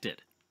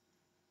affected.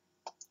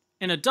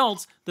 In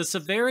adults, the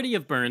severity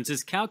of burns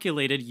is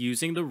calculated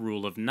using the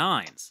rule of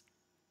nines.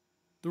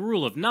 The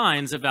rule of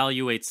nines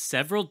evaluates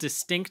several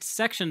distinct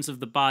sections of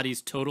the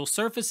body's total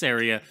surface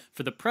area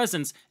for the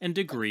presence and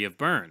degree of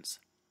burns.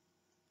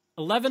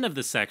 11 of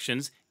the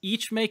sections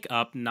each make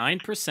up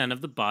 9% of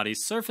the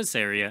body's surface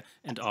area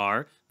and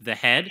are the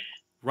head,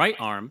 right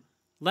arm,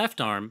 left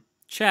arm,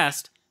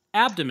 chest,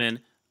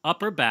 abdomen,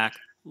 upper back,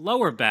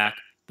 lower back,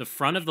 the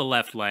front of the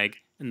left leg,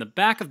 and the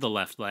back of the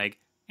left leg,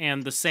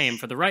 and the same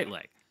for the right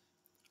leg.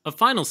 A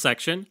final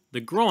section, the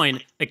groin,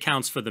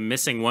 accounts for the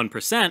missing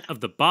 1% of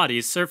the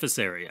body's surface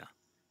area.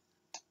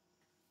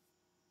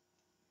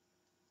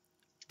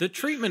 The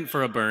treatment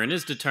for a burn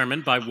is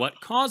determined by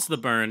what caused the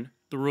burn,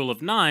 the rule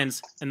of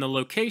nines, and the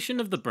location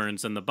of the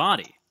burns in the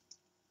body.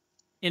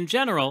 In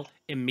general,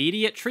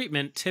 immediate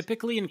treatment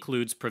typically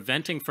includes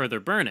preventing further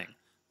burning,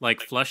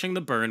 like flushing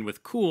the burn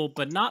with cool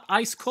but not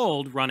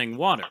ice-cold running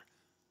water.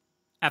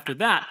 After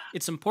that,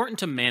 it's important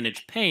to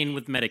manage pain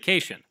with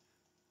medication.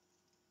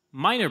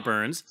 Minor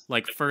burns,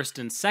 like first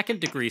and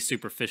second-degree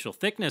superficial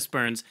thickness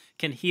burns,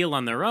 can heal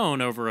on their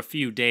own over a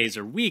few days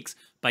or weeks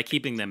by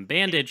keeping them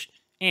bandaged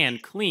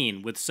and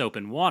clean with soap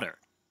and water.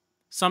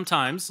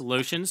 Sometimes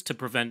lotions to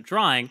prevent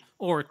drying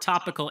or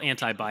topical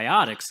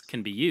antibiotics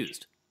can be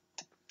used.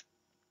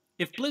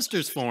 If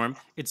blisters form,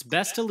 it's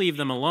best to leave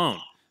them alone,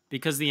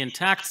 because the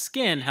intact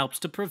skin helps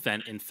to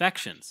prevent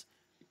infections.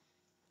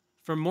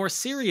 For more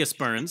serious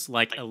burns,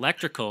 like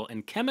electrical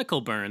and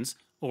chemical burns,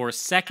 or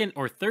second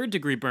or third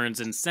degree burns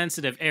in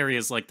sensitive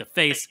areas like the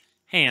face,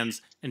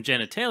 hands, and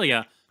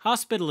genitalia,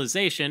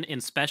 hospitalization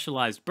in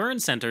specialized burn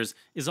centers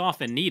is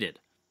often needed.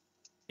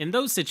 In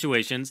those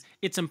situations,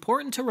 it's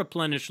important to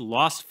replenish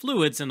lost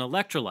fluids and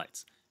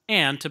electrolytes,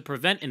 and to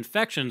prevent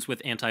infections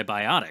with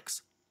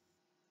antibiotics.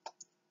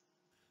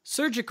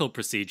 Surgical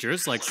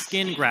procedures like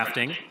skin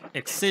grafting,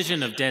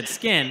 excision of dead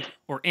skin,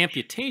 or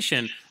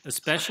amputation,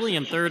 especially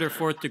in third or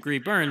fourth degree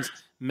burns,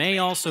 may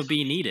also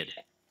be needed.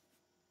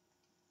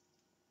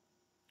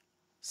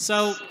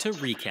 So, to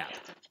recap,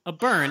 a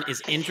burn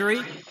is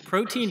injury,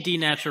 protein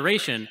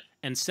denaturation,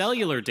 and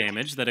cellular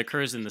damage that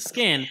occurs in the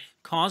skin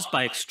caused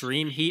by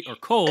extreme heat or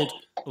cold,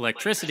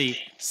 electricity,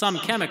 some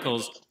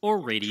chemicals, or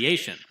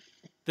radiation.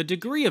 The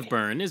degree of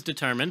burn is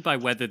determined by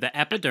whether the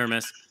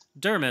epidermis,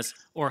 dermis,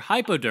 or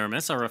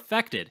hypodermis are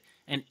affected,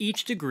 and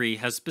each degree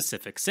has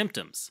specific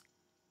symptoms.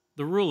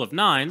 The rule of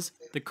nines,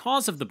 the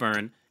cause of the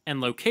burn,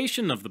 and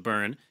location of the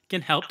burn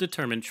can help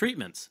determine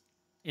treatments.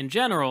 In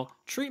general,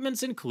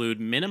 treatments include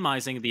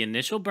minimizing the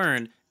initial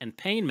burn and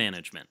pain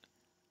management.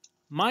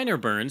 Minor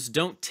burns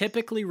don't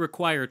typically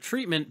require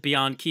treatment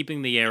beyond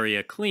keeping the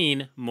area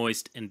clean,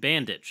 moist, and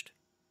bandaged.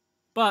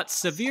 But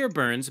severe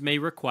burns may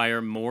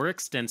require more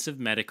extensive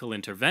medical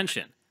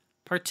intervention,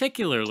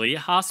 particularly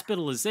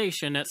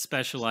hospitalization at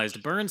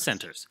specialized burn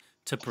centers,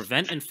 to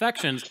prevent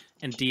infections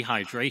and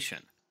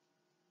dehydration.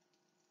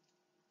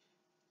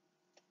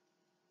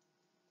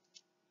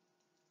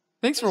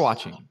 Thanks for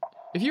watching.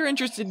 If you're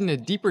interested in a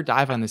deeper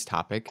dive on this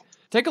topic,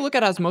 take a look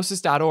at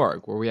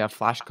osmosis.org, where we have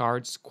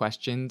flashcards,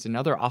 questions, and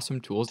other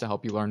awesome tools to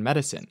help you learn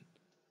medicine.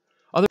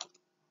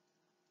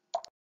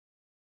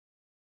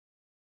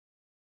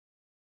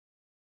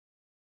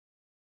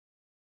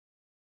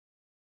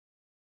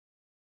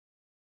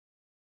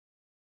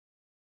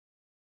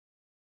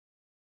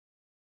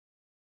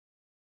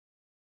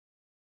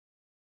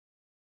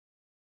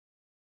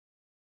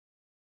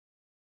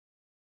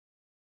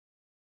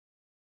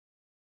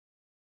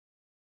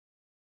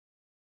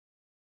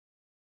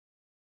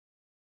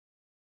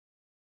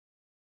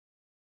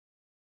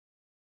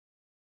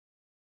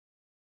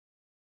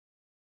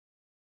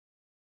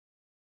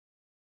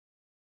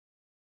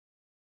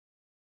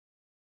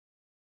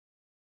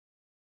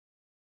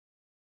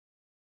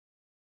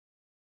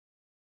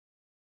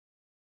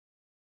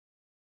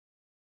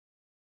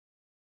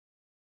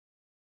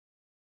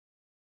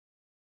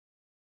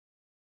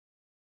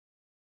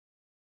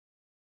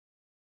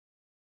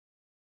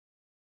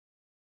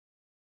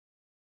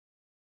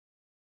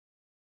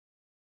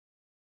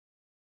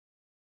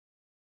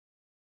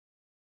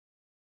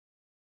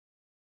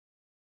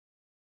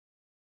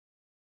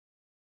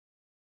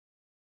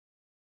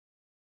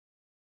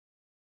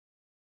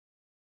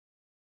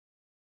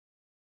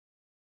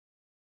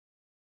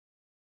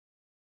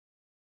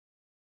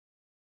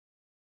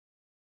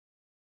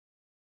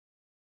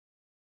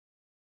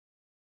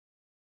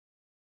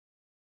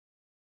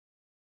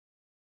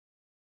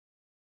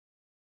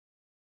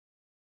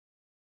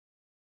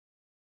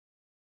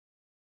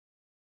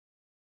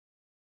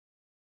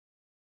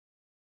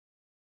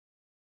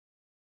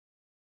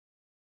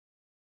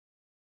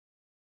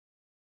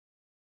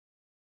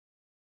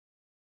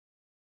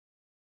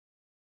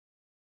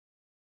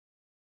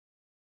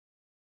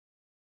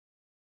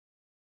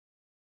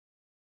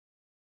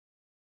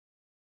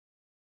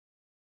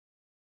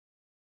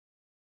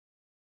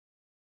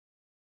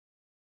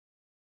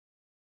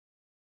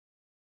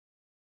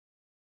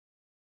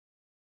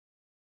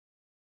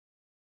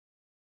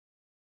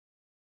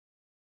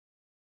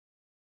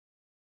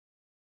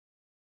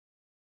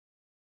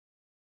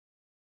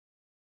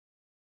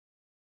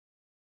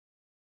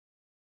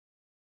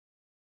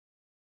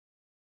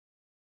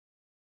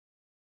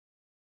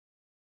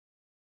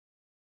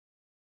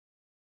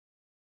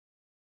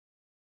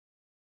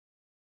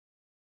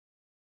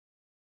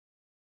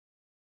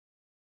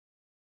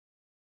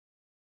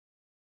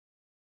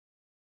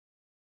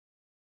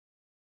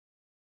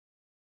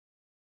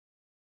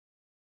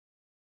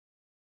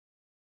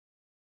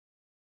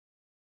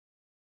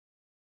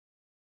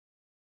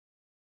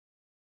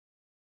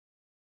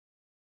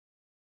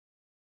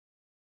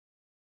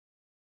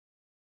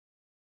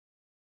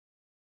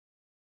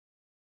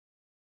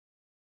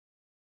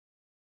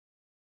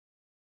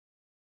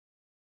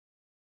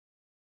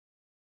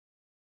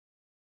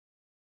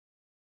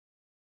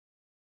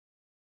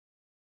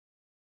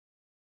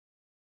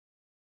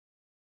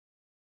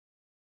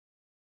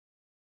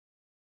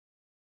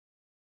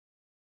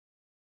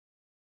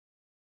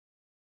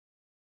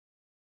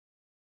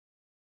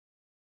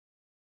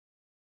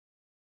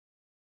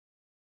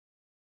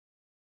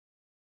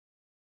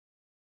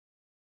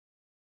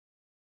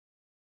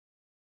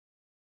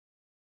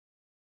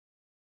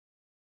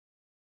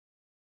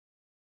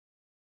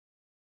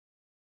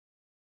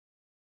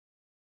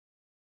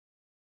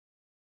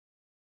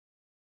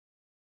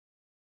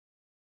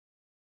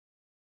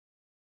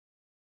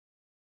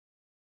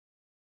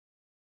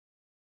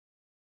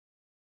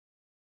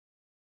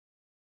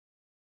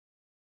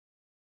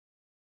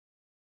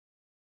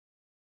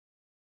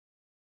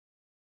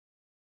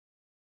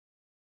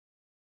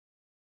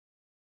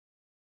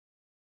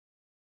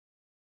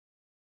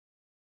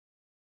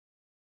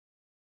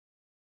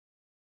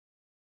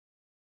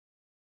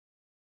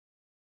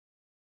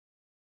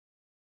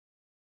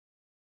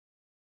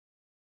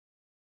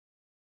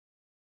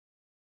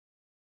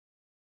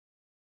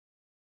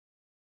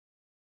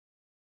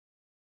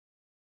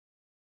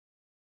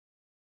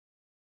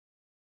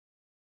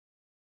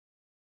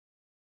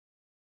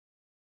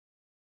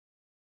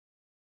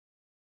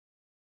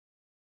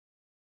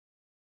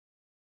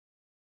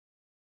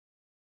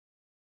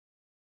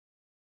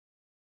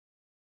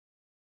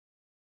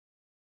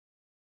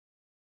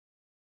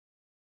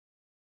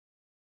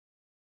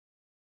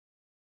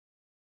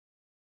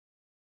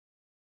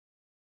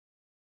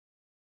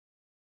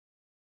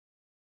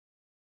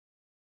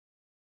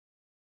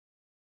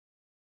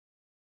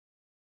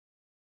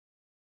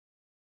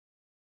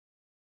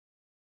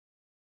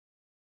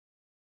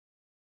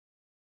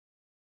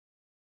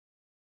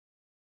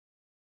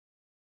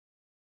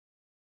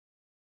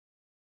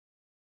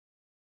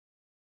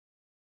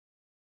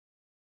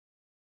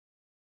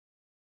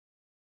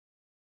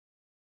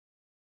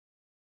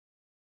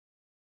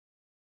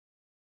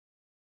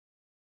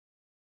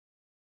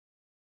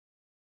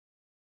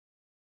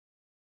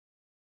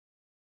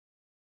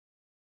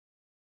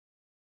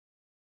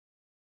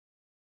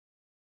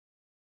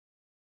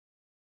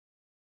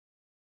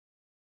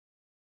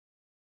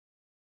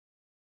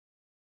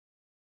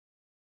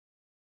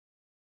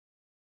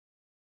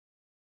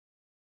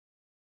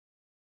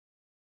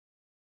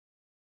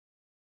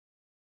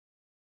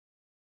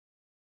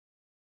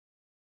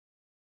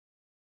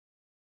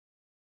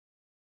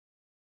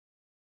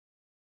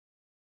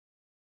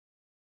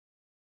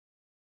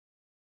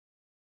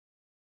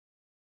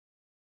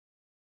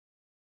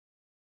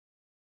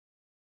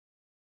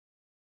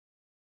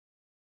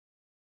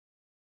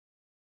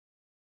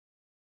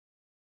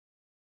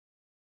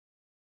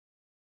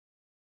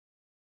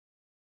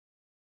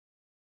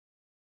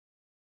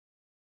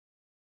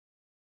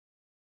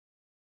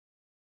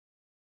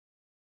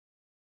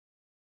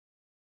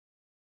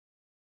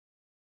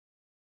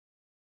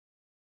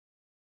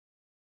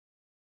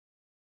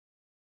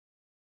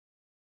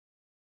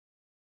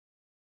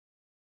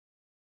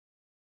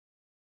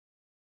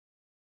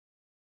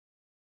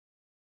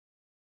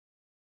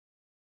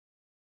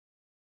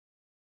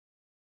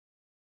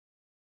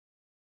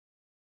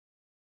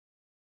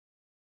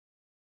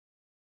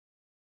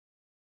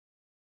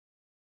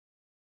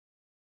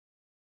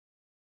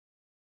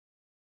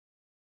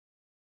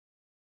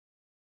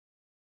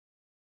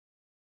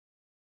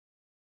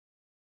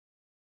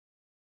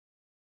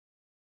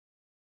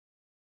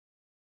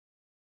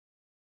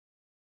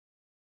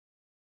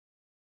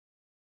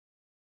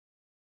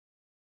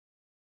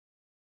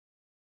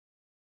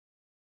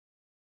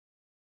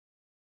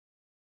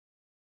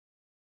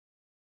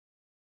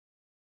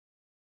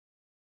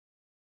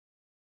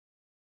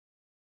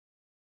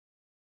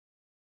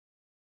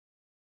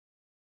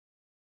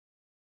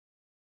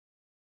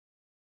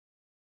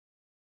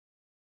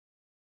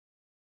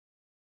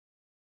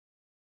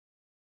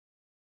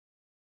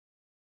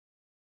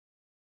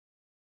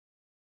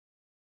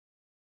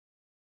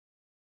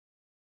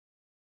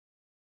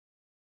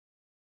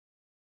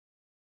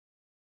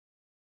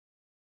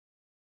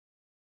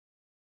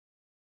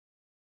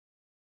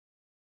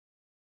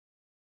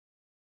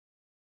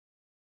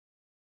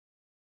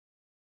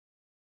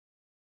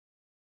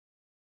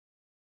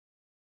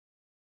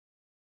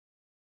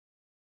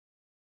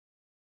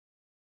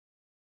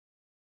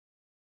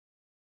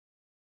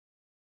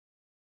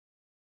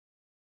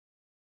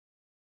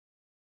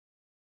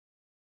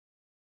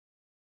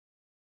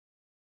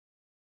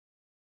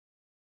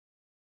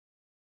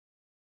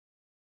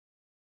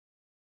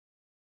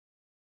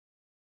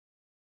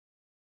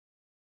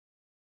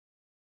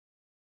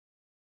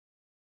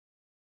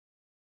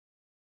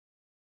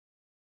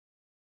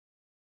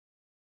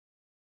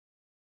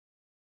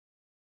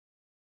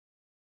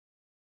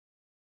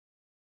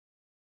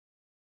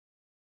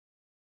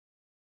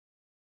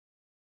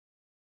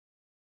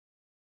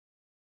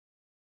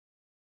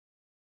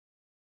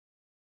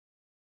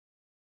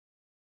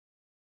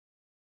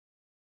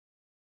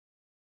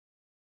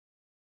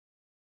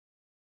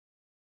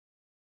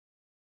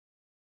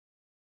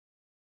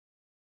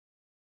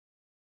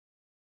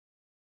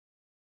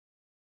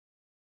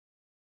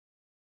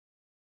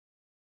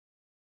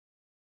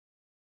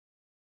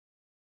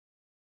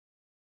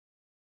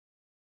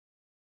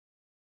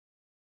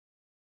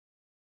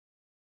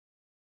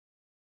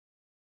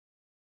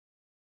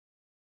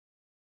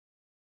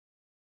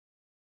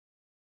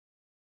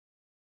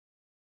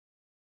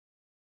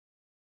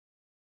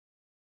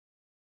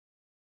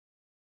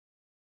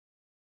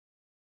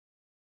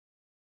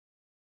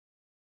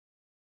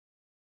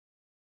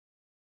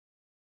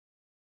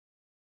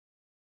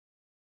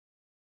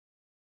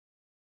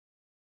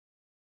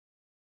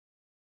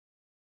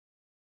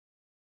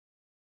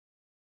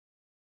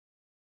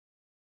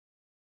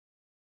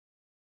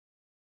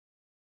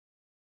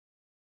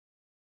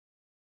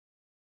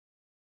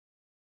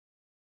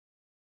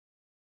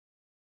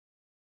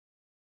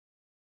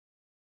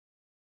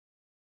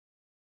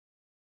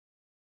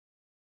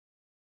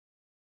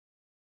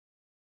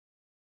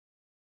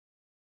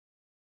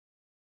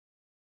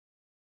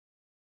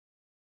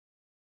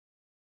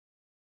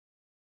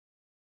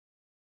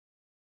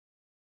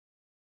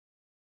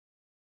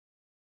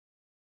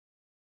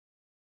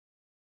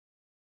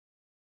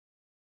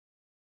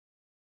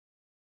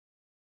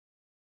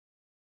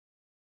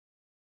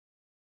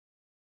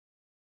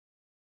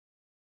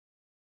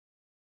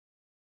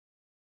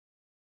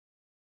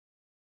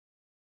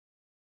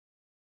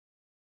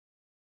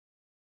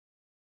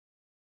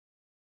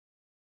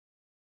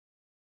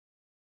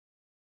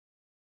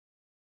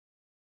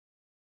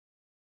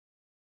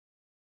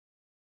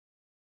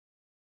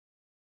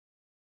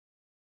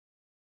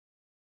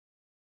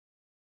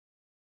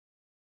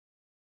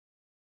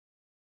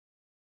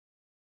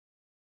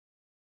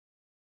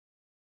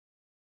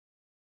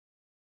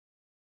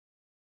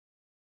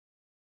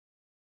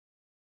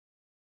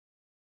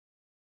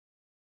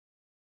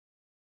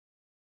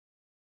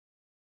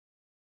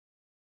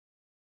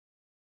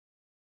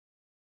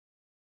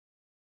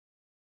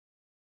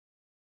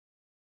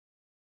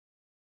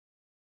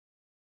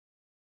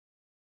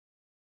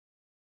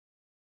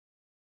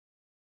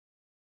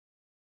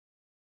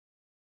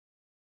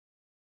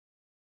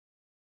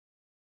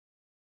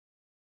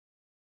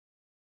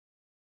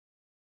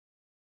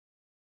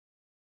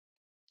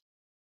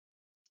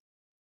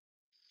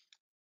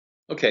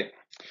 Okay,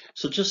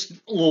 so just a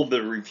little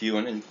bit of review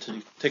and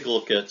to take a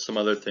look at some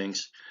other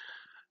things.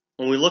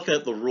 When we look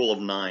at the rule of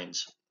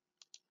nines,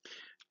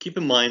 keep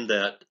in mind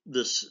that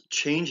this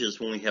changes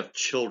when we have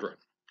children,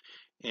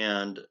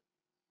 and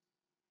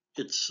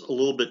it's a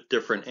little bit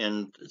different,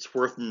 and it's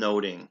worth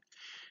noting.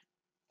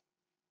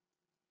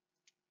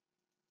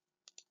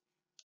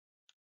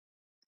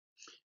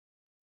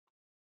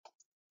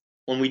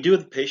 When we do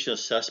the patient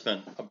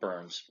assessment of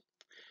burns,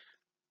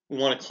 we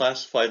want to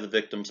classify the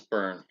victim's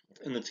burn,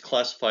 and it's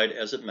classified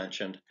as it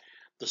mentioned,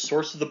 the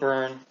source of the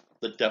burn,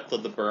 the depth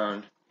of the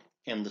burn,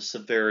 and the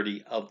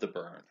severity of the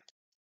burn.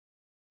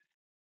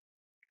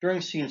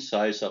 During scene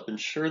size-up,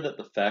 ensure that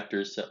the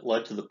factors that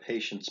led to the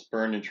patient's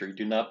burn injury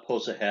do not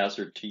pose a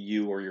hazard to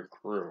you or your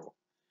crew.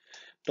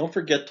 Don't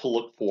forget to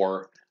look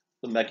for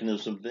the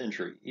mechanism of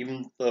injury.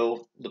 Even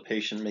though the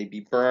patient may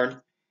be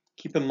burned,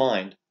 keep in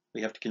mind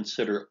we have to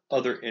consider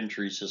other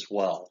injuries as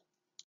well.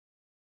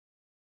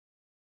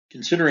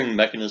 Considering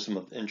mechanism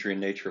of injury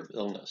and nature of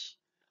illness,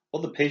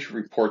 while the patient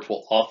reports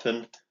will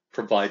often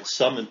provide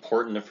some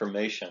important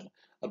information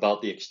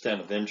about the extent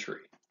of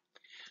injury.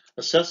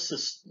 Assess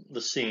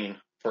the scene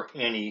for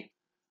any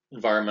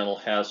environmental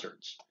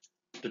hazards.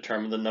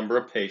 Determine the number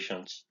of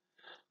patients.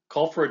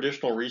 Call for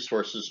additional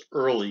resources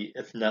early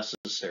if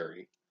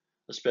necessary,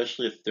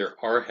 especially if there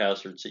are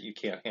hazards that you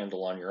can't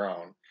handle on your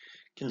own.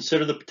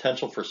 Consider the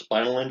potential for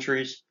spinal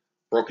injuries,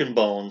 broken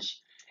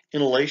bones,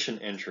 inhalation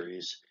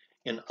injuries,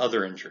 and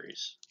other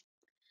injuries.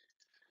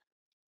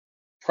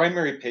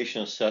 Primary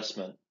patient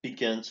assessment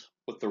begins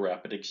with the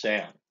rapid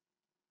exam.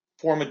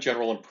 Form a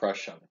general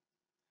impression.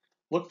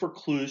 Look for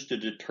clues to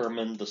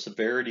determine the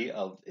severity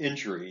of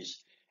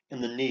injuries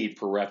and the need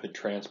for rapid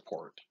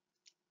transport.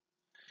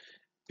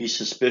 Be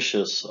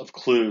suspicious of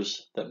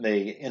clues that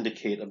may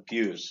indicate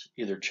abuse,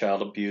 either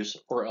child abuse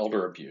or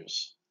elder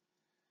abuse.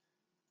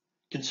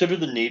 Consider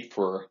the need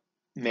for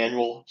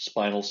manual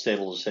spinal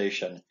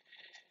stabilization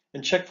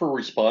and check for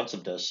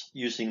responsiveness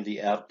using the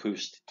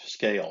AAOS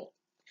scale.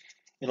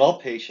 In all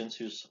patients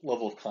whose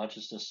level of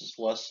consciousness is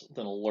less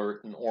than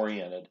alert and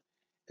oriented,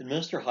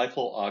 administer high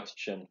flow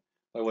oxygen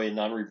by way of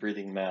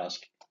non-rebreathing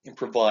mask and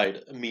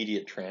provide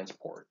immediate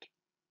transport.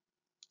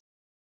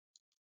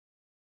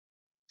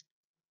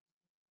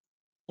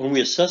 When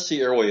we assess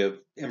the airway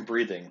and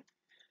breathing,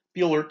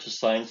 be alert to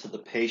signs that the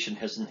patient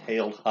has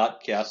inhaled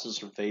hot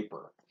gases or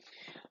vapor.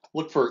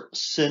 Look for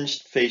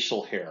singed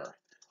facial hair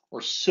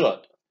or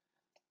soot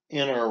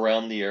in or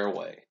around the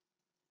airway.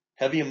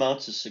 Heavy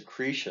amounts of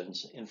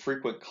secretions and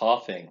frequent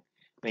coughing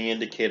may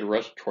indicate a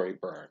respiratory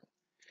burn.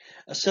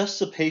 Assess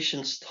the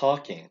patient's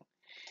talking.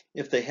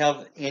 If they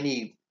have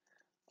any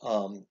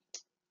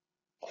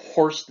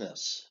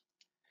hoarseness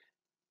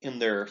in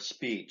their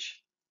speech,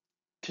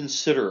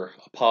 consider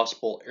a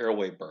possible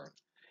airway burn.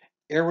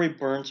 Airway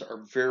burns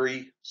are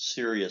very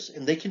serious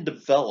and they can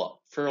develop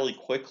fairly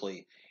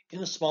quickly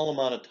in a small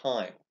amount of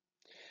time.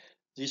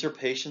 These are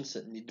patients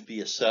that need to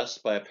be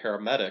assessed by a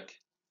paramedic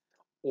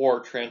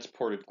or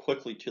transported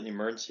quickly to the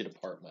emergency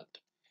department.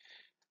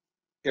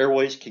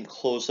 Airways can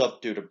close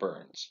up due to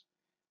burns,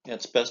 and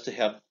it's best to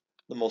have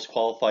the most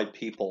qualified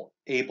people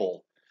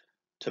able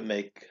to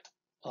make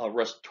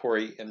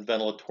respiratory and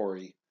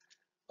ventilatory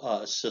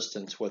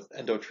assistance with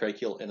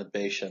endotracheal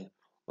intubation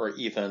or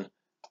even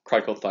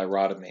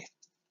cricothyrotomy.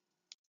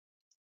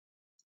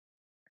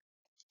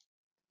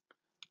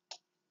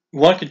 You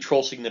want to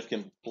control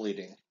significant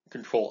bleeding,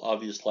 control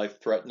obvious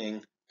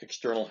life-threatening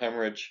external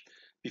hemorrhage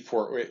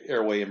before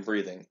airway and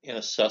breathing, and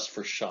assess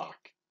for shock.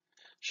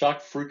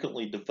 Shock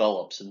frequently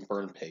develops in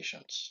burn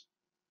patients.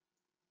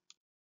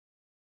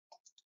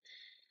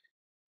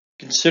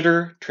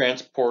 Consider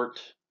transport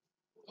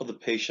of the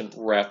patient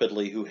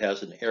rapidly who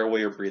has an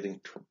airway or breathing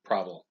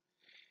problem.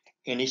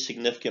 Any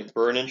significant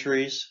burn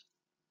injuries,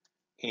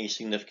 any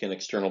significant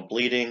external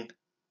bleeding,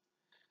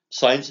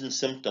 signs and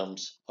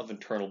symptoms of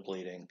internal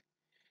bleeding,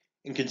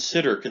 and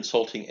consider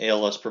consulting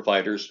ALS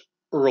providers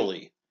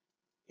early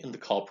in the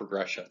call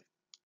progression.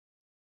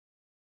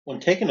 When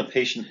taking a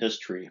patient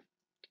history,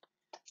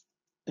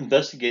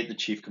 investigate the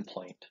chief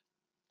complaint.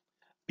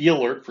 Be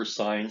alert for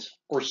signs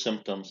or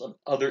symptoms of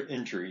other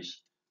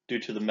injuries due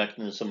to the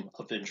mechanism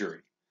of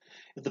injury.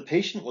 If the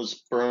patient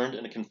was burned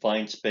in a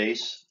confined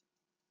space,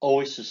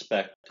 always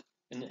suspect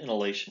an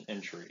inhalation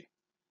injury.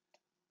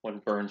 When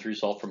burns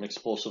result from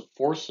explosive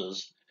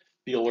forces,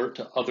 be alert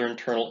to other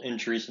internal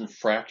injuries and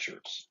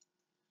fractures.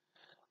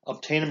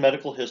 Obtain a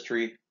medical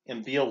history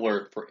and be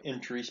alert for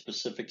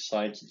injury-specific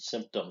signs and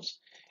symptoms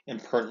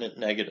and pertinent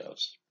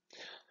negatives.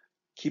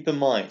 Keep in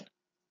mind,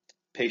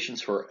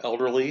 patients who are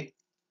elderly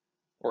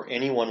or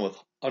anyone with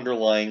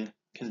underlying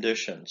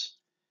conditions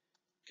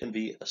can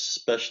be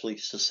especially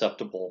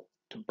susceptible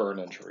to burn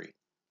injury.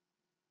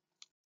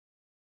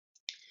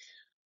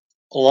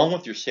 Along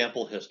with your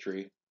sample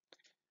history,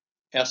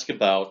 ask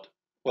about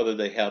whether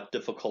they have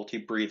difficulty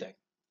breathing,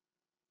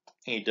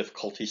 any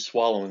difficulty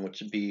swallowing,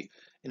 which would be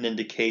an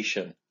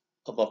indication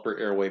of upper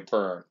airway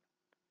burn,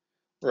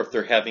 or if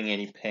they're having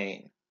any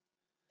pain.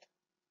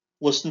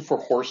 Listen for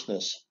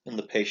hoarseness in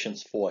the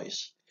patient's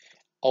voice.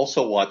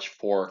 Also watch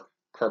for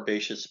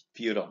carbaceous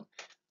sputum,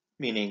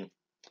 meaning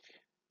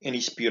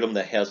any sputum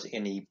that has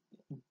any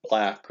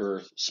black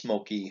or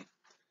smoky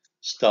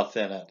stuff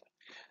in it.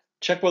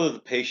 Check whether the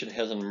patient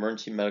has an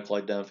emergency medical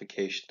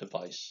identification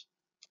device.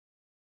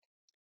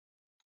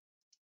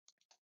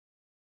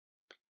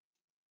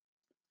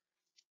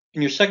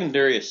 In your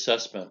secondary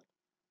assessment,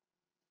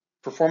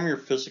 perform your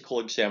physical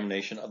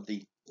examination of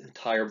the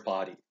entire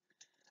body.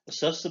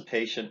 Assess the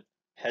patient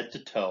head to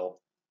toe,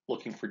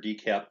 looking for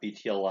decap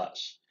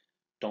BTLS.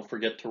 Don't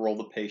forget to roll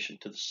the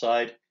patient to the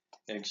side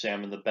and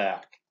examine the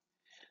back.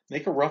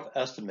 Make a rough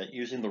estimate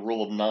using the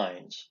rule of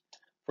nines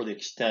for the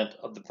extent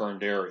of the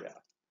burned area.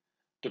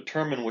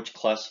 Determine which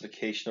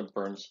classification of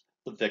burns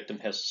the victim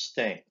has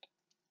sustained.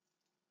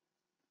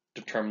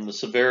 Determine the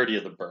severity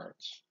of the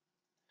burns.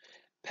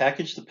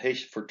 Package the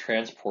patient for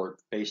transport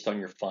based on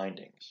your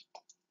findings.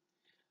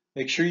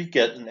 Make sure you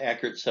get an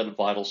accurate set of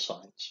vital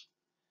signs.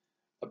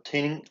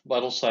 Obtaining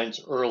vital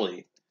signs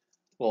early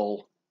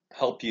will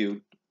help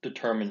you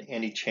determine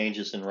any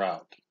changes en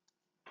route.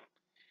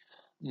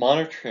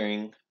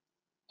 Monitoring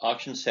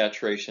oxygen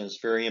saturation is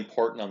very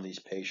important on these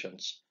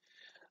patients,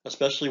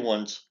 especially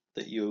ones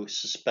that you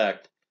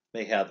suspect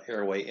may have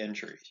airway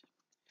injuries.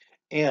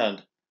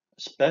 And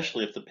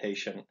especially if the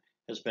patient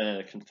has been in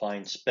a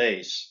confined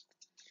space,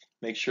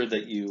 make sure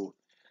that you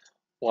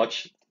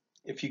watch,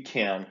 if you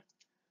can,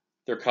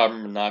 their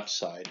carbon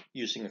monoxide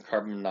using a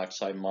carbon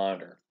monoxide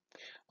monitor.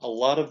 A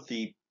lot of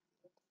the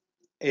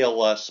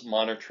ALS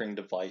monitoring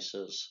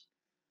devices,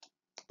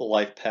 the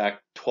LifePak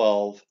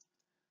 12,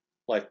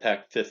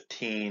 LifePak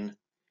 15,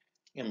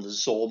 and the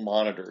Zoll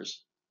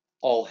monitors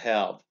all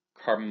have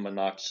carbon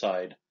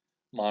monoxide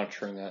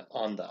monitoring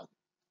on them.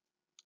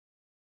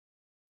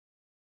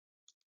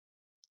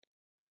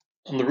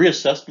 On the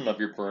reassessment of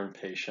your burn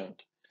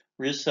patient,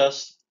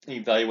 reassess and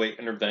evaluate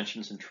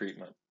interventions and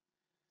treatment.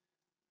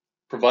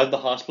 Provide the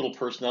hospital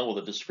personnel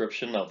with a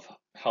description of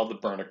how the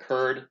burn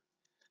occurred.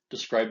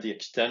 Describe the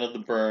extent of the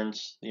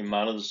burns, the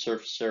amount of the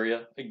surface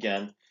area,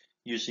 again,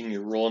 using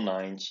your rule of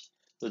nines,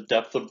 the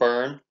depth of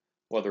burn,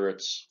 whether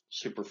it's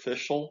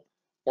superficial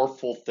or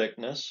full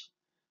thickness,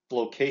 the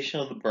location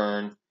of the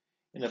burn,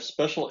 and if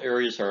special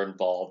areas are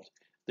involved,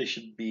 they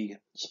should be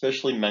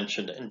specially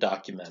mentioned and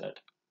documented.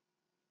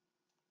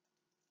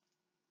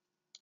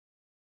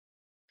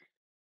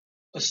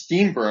 A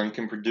steam burn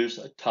can produce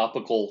a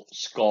topical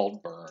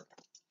scald burn.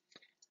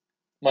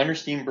 Minor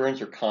steam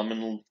burns are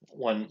common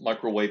when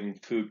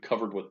microwaving food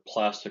covered with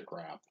plastic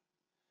wrap.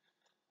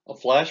 A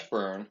flash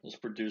burn is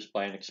produced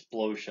by an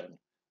explosion,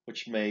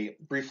 which may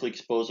briefly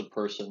expose a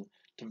person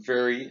to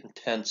very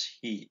intense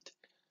heat,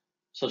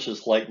 such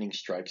as lightning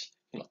strikes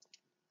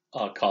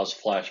cause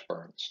flash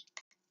burns.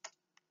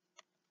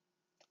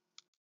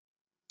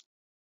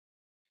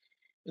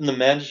 In the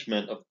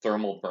management of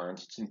thermal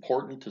burns, it's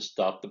important to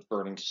stop the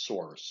burning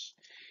source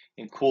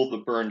and cool the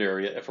burned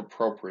area if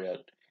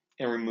appropriate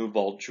and remove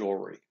all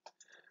jewelry.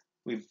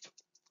 We've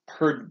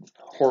heard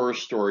horror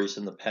stories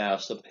in the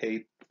past of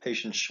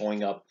patients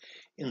showing up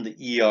in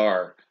the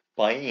ER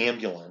by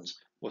ambulance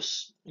with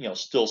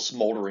still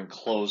smoldering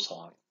clothes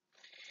on.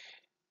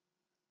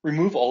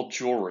 Remove all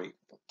jewelry.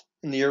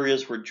 In the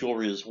areas where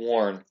jewelry is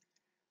worn,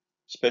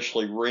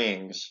 especially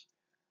rings,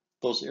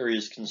 those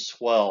areas can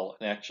swell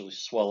and actually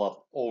swell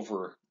up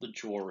over the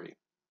jewelry.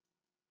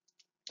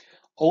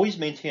 Always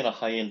maintain a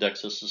high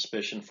index of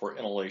suspicion for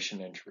inhalation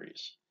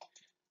injuries.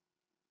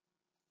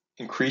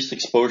 Increased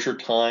exposure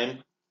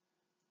time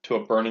to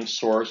a burning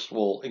source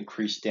will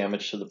increase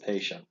damage to the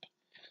patient.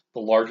 The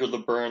larger the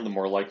burn, the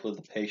more likely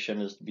the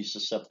patient is to be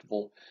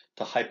susceptible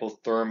to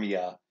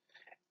hypothermia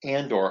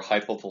and/or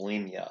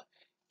hypovolemia.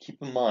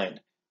 Keep in mind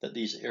that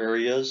these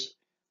areas,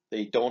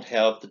 they don't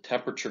have the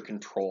temperature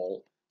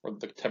control, or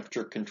the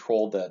temperature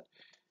control that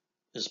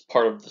is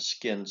part of the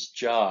skin's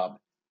job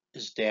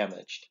is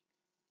damaged,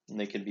 and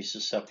they can be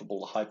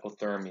susceptible to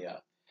hypothermia.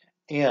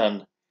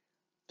 And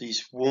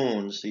these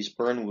wounds, these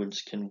burn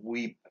wounds, can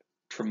weep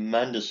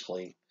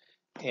tremendously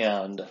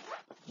and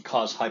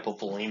cause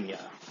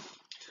hypovolemia.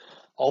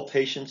 All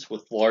patients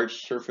with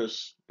large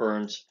surface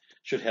burns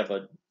should have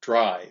a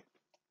dry,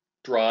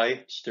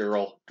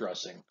 sterile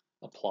dressing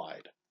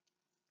applied.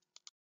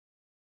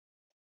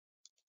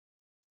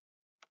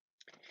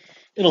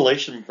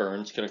 Inhalation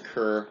burns can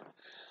occur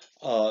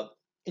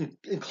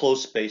in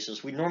closed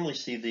spaces. We normally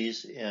see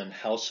these in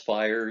house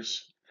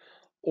fires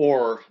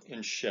or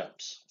in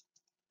ships.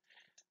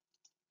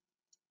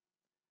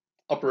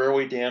 Upper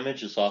airway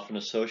damage is often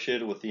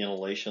associated with the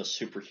inhalation of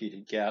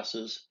superheated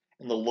gases,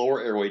 and the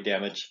lower airway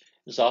damage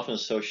is often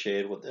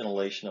associated with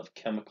inhalation of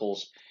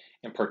chemicals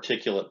and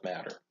particulate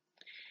matter.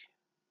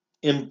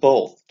 In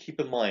both, keep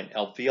in mind,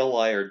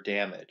 alveoli are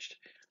damaged.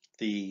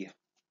 The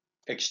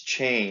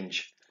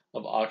exchange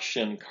of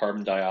oxygen and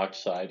carbon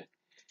dioxide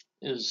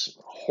is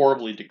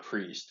horribly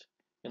decreased,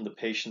 and the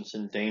patient's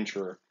in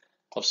danger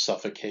of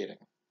suffocating.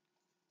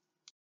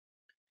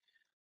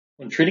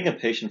 When treating a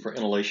patient for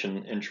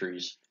inhalation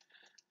injuries,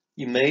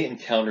 you may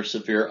encounter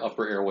severe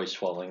upper airway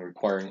swelling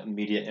requiring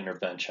immediate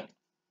intervention.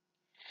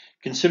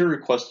 Consider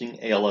requesting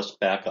ALS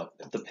backup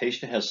if the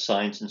patient has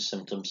signs and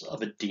symptoms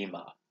of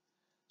edema,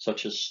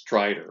 such as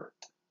stridor,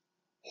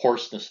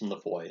 hoarseness in the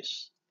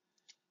voice,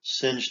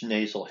 singed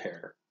nasal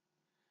hair,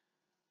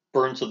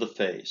 burns of the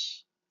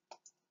face,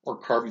 or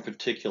carbon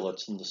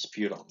particulates in the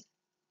sputum.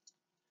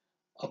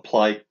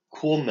 Apply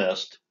cool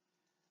mist,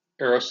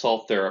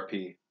 aerosol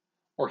therapy,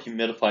 or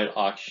humidified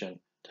oxygen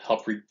to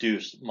help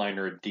reduce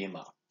minor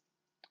edema.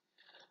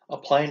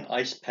 Apply an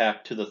ice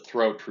pack to the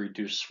throat to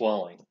reduce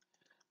swelling,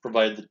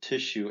 provided the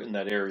tissue in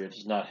that area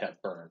does not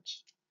have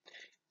burns.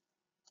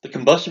 The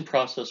combustion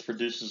process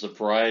produces a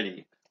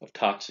variety of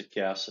toxic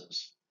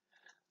gases.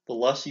 The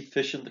less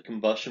efficient the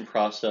combustion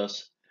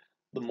process,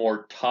 the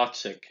more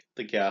toxic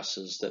the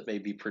gases that may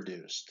be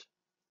produced.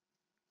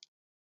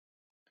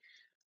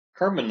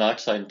 Carbon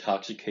monoxide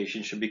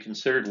intoxication should be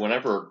considered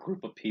whenever a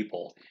group of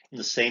people in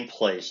the same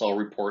place all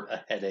report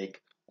a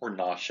headache or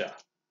nausea.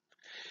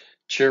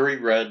 Cherry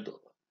red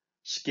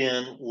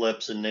skin,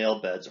 lips, and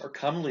nail beds are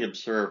commonly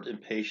observed in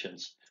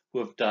patients who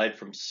have died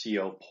from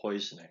CO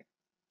poisoning.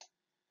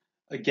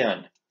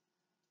 Again,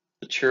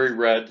 the cherry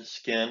red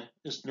skin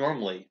is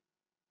normally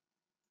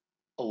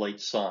a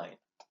late sign.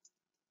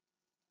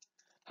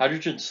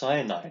 Hydrogen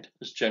cyanide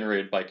is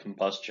generated by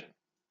combustion.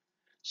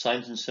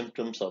 Signs and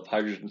symptoms of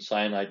hydrogen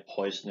cyanide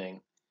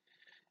poisoning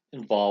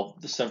involve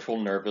the central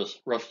nervous,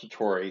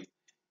 respiratory,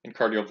 and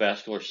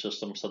cardiovascular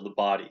systems of the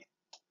body.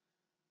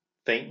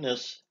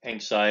 Faintness,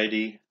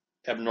 anxiety,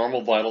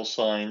 abnormal vital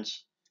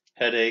signs,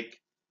 headache,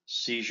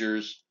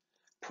 seizures,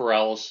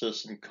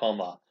 paralysis, and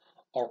coma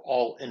are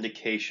all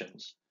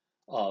indications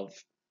of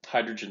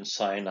hydrogen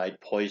cyanide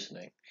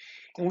poisoning.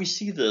 And we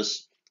see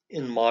this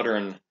in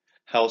modern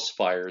house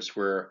fires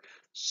where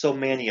so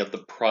many of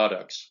the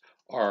products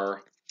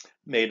are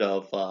made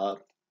of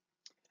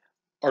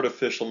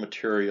artificial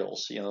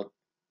materials,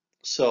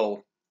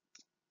 so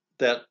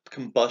that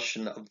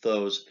combustion of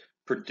those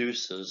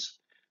produces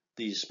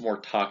these more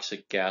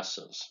toxic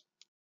gases.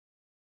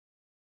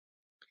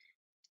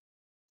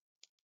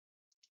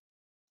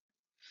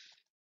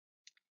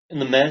 In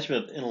the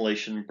management of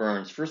inhalation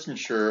burns, first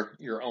ensure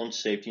your own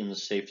safety and the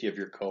safety of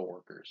your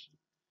coworkers.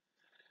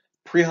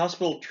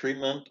 Pre-hospital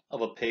treatment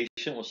of a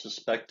patient with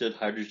suspected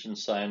hydrogen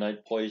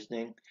cyanide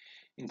poisoning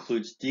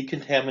includes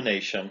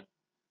decontamination,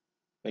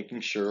 making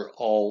sure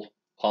all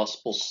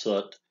possible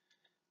soot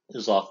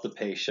is off the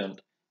patient,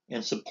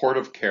 and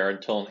supportive care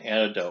until an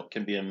antidote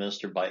can be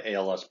administered by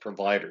ALS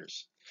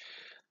providers.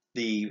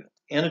 The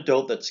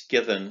antidote that's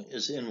given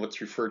is in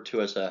what's referred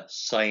to as a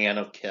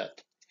cyano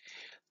kit.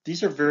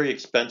 These are very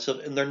expensive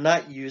and they're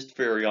not used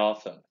very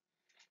often.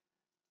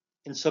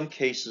 In some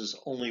cases,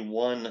 only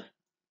one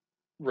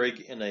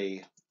rig in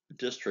a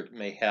district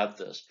may have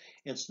this.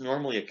 It's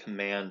normally a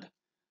command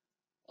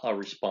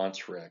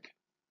response rig.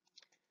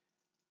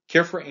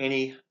 Care for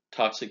any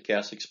toxic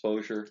gas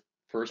exposure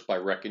first by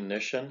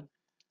recognition,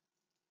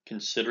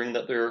 considering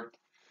that they're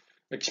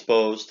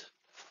exposed,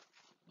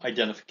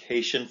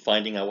 identification,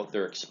 finding out what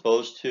they're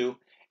exposed to,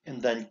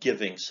 and then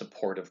giving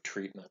supportive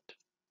treatment.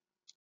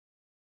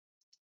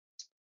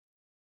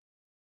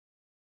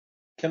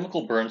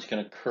 Chemical burns can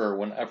occur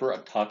whenever a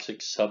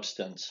toxic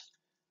substance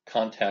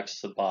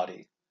contacts the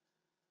body.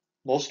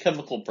 Most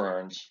chemical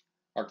burns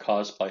are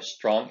caused by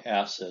strong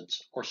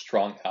acids or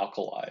strong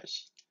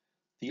alkalis.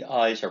 The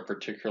eyes are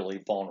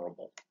particularly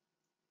vulnerable.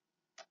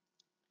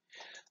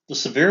 The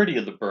severity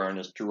of the burn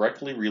is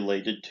directly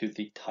related to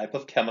the type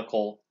of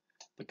chemical,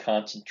 the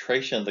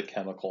concentration of the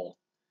chemical,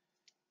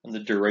 and the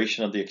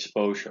duration of the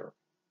exposure.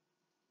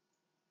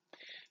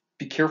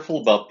 Be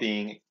careful about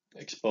being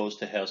exposed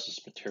to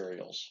hazardous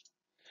materials.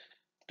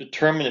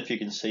 Determine if you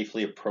can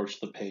safely approach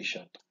the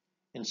patient.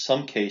 In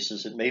some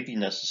cases, it may be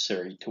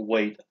necessary to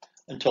wait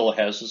until a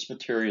hazardous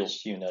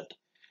materials unit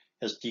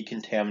has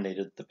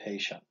decontaminated the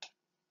patient.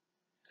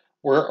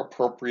 Wear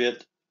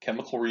appropriate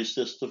chemical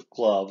resistive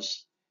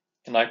gloves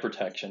and eye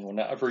protection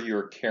whenever you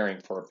are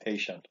caring for a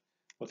patient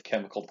with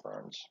chemical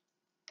burns.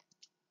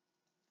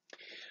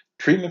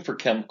 Treatment for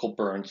chemical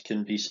burns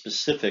can be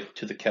specific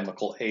to the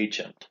chemical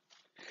agent.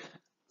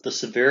 The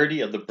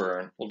severity of the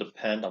burn will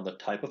depend on the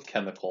type of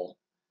chemical,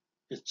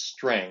 its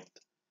strength,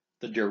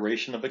 the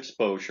duration of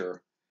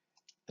exposure,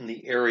 and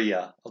the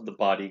area of the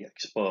body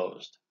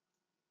exposed.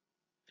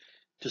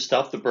 To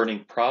stop the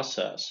burning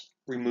process,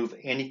 remove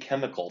any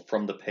chemical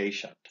from the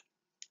patient.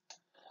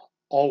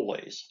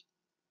 Always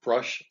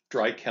brush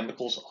dry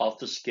chemicals off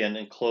the skin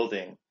and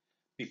clothing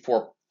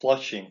before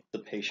flushing the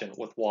patient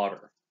with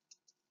water.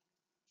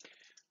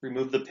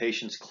 Remove the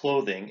patient's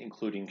clothing,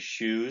 including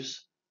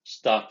shoes,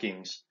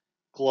 stockings,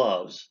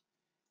 gloves,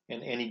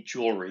 and any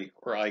jewelry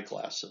or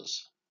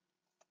eyeglasses.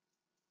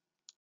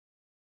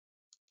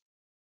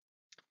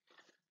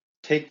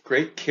 Take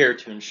great care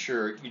to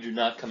ensure you do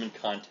not come in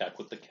contact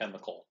with the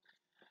chemical.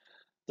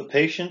 The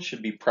patient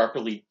should be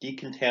properly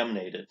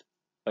decontaminated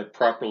by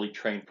properly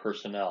trained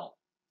personnel.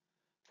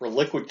 For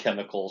liquid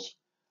chemicals,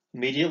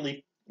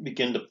 immediately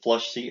begin to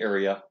flush the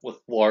area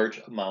with large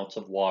amounts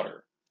of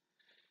water.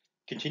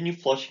 Continue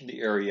flushing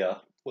the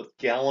area with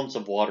gallons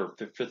of water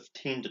for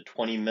 15 to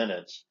 20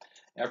 minutes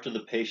after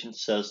the patient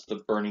says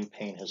the burning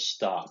pain has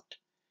stopped.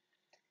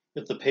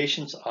 If the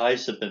patient's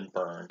eyes have been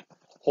burned,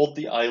 hold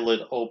the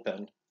eyelid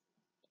open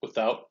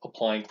without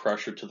applying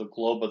pressure to the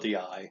globe of the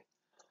eye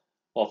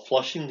while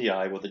flushing the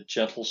eye with a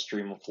gentle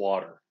stream of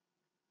water.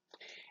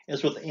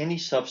 As with any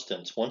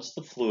substance, once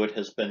the fluid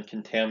has been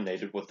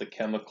contaminated with the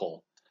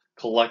chemical,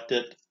 collect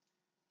it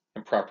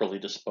and properly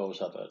dispose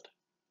of it.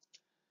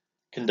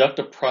 Conduct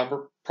a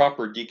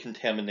proper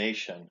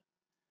decontamination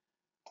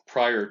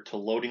prior to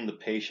loading the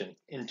patient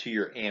into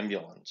your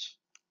ambulance.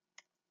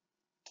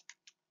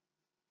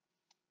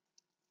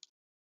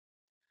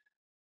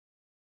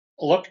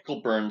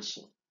 Electrical burns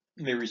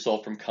may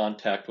result from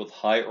contact with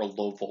high or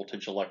low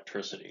voltage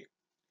electricity.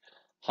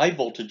 High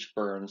voltage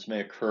burns may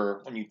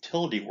occur when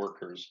utility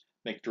workers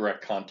make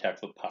direct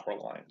contact with power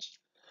lines.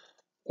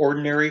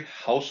 Ordinary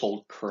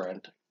household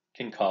current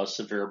can cause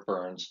severe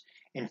burns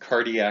and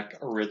cardiac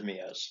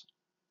arrhythmias.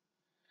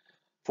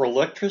 For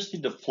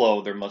electricity to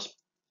flow, there must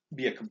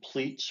be a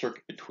complete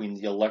circuit between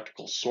the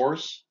electrical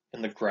source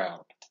and the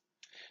ground.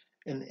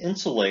 An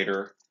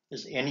insulator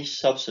is any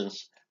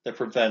substance that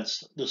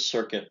prevents the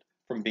circuit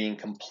from being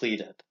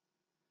completed.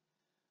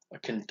 A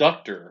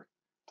conductor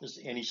is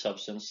any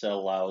substance that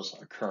allows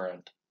a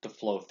current to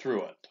flow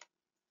through it.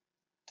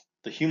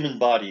 The human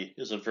body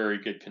is a very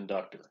good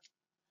conductor.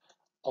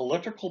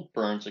 Electrical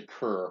burns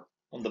occur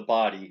when the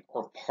body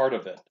or part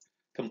of it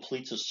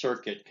completes a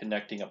circuit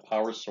connecting a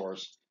power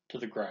source to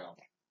the ground.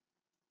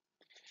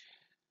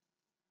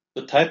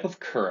 The type of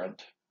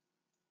current,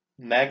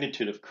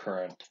 magnitude of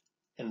current,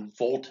 and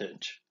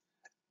voltage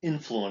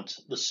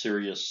influence the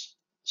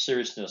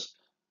seriousness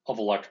of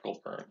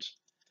electrical burns.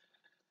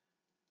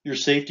 Your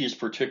safety is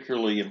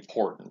particularly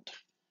important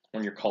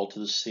when you're called to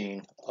the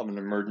scene of an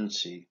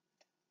emergency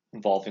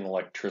involving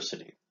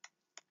electricity.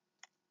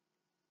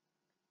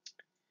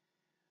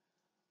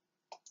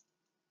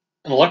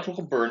 An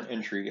electrical burn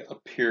injury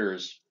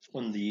appears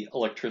when the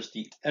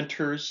electricity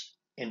enters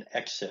and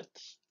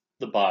exits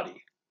the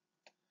body.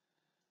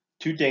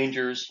 Two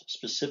dangers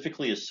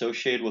specifically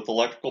associated with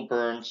electrical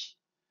burns: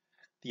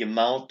 the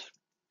amount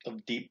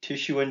of deep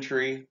tissue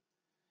injury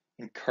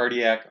and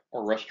cardiac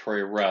or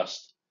respiratory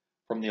arrest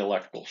from the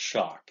electrical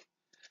shock.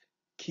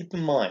 Keep in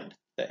mind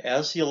that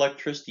as the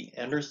electricity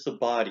enters the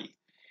body,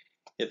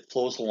 it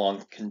flows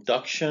along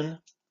conduction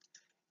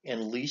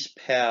and least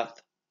path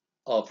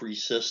of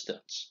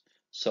resistance.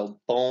 So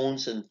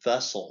bones and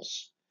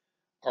vessels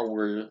are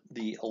where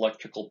the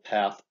electrical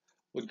path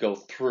would go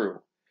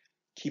through.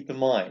 Keep in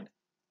mind,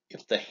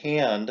 if the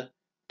hand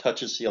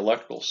touches the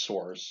electrical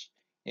source,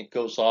 it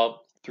goes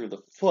up through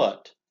the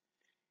foot,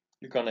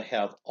 you're going to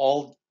have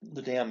all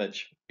the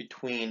damage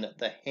between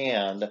the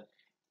hand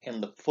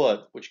and the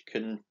foot, which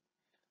can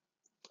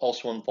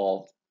also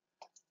involve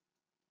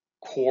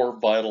core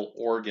vital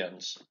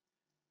organs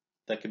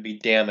that could be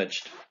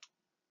damaged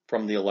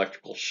from the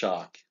electrical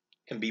shock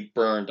and be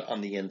burned on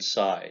the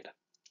inside.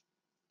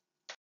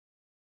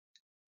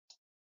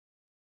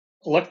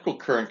 Electrical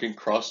current can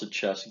cross the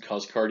chest and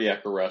cause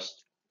cardiac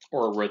arrest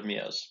or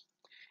arrhythmias.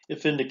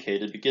 If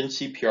indicated, begin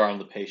CPR on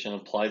the patient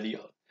and apply the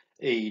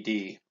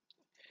AED.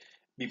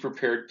 Be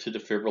prepared to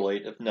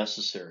defibrillate if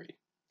necessary.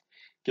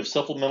 Give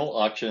supplemental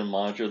oxygen and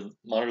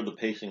monitor the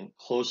patient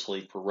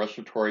closely for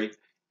respiratory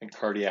and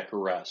cardiac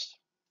arrest.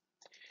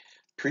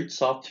 Treat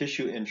soft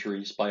tissue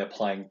injuries by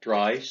applying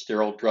dry,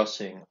 sterile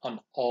dressing on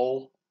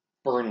all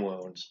burn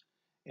wounds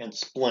and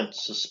splint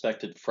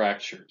suspected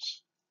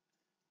fractures,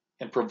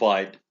 and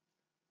provide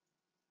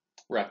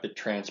rapid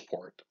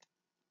transport.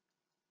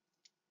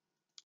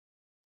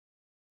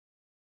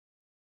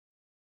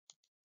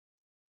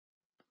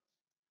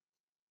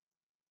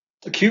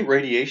 Acute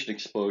radiation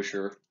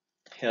exposure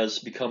has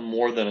become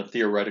more than a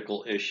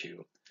theoretical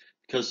issue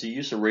because the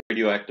use of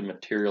radioactive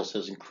materials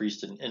has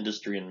increased in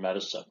industry and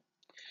medicine.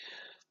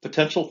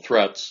 Potential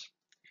threats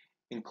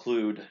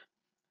include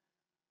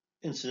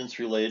incidents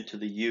related to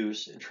the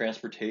use and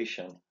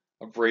transportation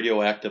of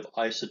radioactive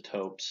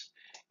isotopes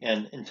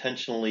and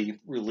intentionally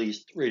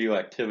released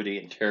radioactivity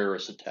in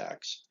terrorist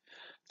attacks.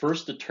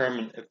 First,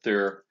 determine if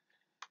there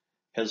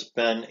has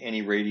been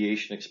any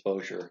radiation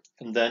exposure,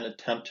 and then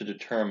attempt to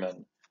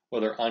determine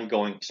whether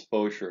ongoing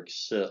exposure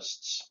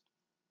exists.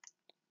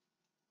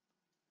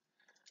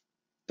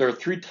 There are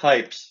three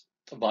types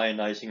of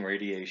ionizing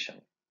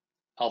radiation: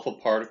 alpha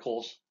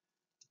particles,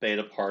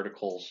 beta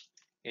particles,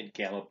 and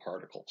gamma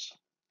particles.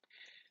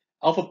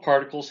 Alpha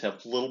particles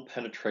have little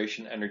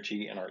penetration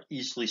energy and are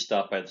easily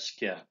stopped by the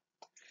skin.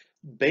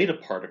 Beta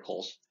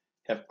particles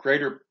have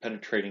greater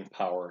penetrating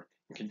power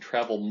and can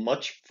travel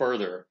much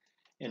further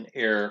in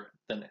air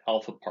than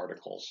alpha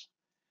particles.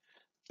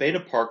 Beta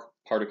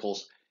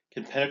particles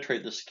can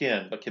penetrate the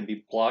skin but can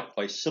be blocked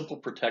by simple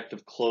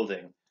protective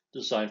clothing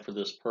designed for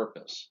this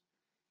purpose.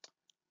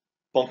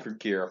 Bunker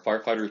gear,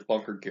 firefighter's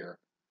bunker gear,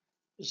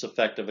 is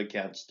effective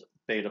against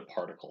beta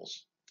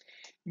particles.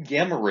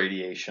 Gamma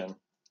radiation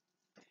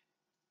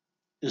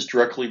is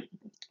directly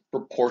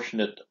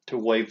proportionate to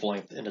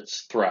wavelength in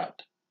its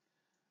threat.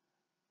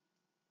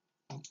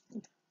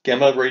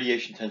 Gamma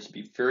radiation tends to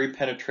be very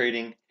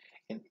penetrating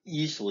and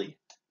easily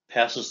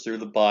passes through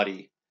the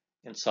body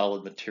and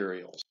solid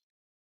materials.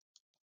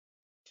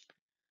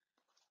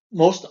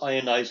 Most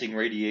ionizing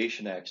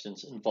radiation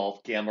accidents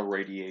involve gamma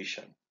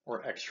radiation,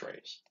 or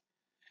X-rays.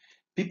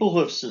 People who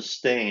have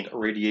sustained a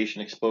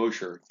radiation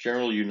exposure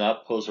generally do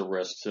not pose a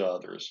risk to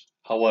others.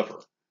 However,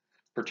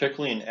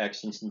 particularly in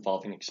accidents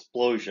involving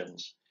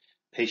explosions,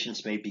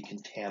 patients may be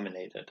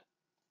contaminated.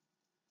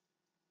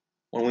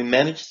 When we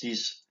manage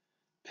these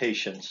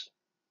patients,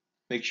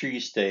 make sure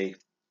you stay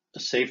a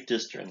safe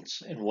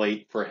distance and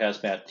wait for a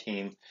hazmat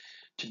team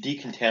to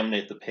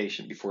decontaminate the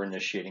patient before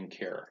initiating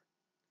care.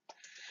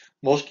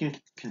 Most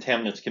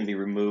contaminants can be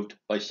removed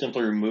by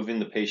simply removing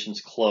the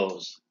patient's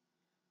clothes.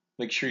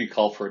 Make sure you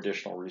call for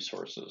additional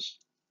resources.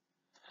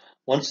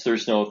 Once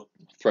there's no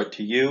threat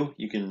to you,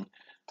 you can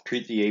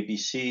treat the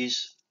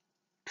ABCs,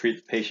 treat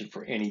the patient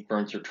for any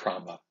burns or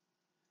trauma,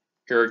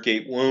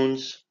 irrigate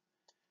wounds,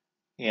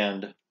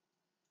 and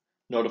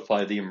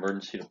notify the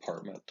emergency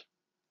department.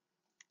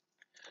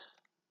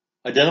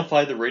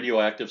 Identify the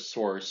radioactive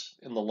source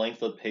and the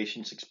length of the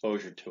patient's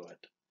exposure to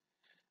it.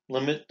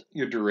 Limit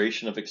your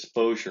duration of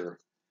exposure,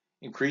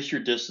 increase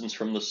your distance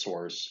from the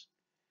source,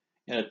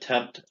 and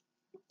attempt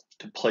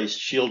to place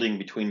shielding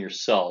between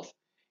yourself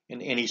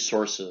and any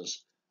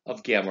sources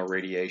of gamma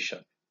radiation.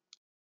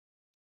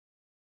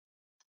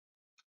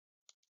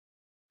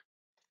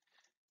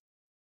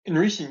 In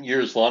recent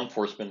years, law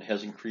enforcement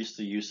has increased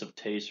the use of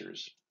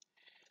tasers.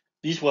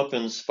 These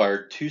weapons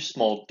fire two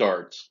small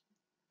darts.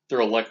 They're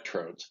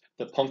electrodes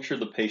that puncture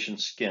the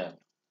patient's skin.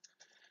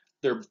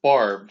 They're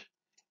barbed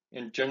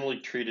and generally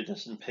treated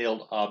as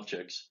impaled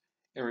objects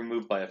and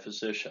removed by a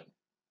physician.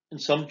 In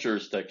some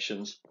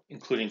jurisdictions,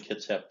 including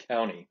Kitsap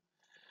County,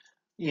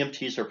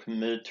 EMTs are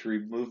permitted to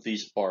remove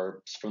these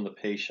barbs from the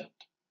patient.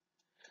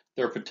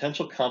 There are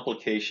potential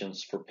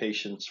complications for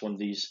patients when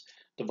these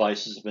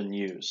devices have been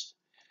used,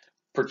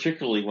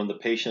 particularly when the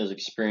patient has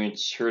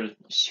experienced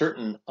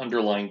certain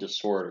underlying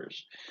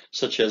disorders,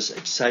 such as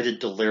excited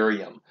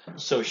delirium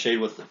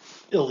associated with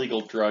illegal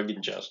drug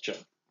ingestion.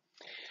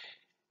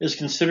 It is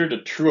considered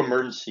a true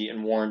emergency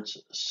and warrants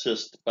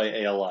assist by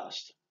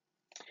AAOS.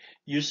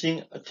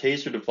 Using a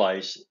taser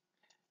device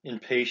in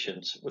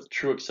patients with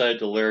true excited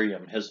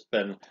delirium has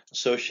been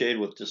associated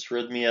with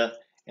dysrhythmia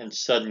and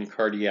sudden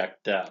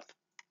cardiac death.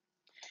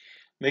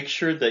 Make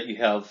sure that you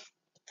have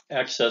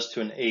access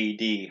to an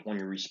AED when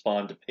you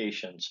respond to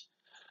patients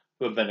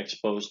who have been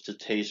exposed to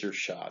taser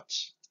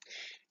shots.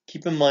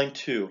 Keep in mind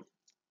too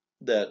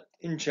that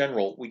in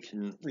general we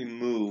can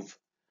remove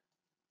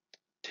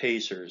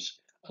tasers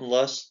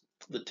unless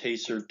the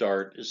taser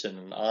dart is in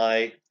an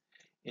eye,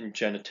 in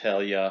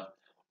genitalia,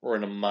 or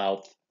in a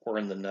mouth or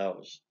in the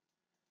nose.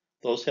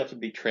 Those have to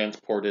be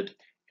transported,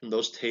 and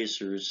those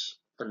tasers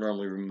are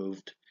normally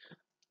removed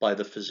by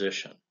the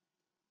physician.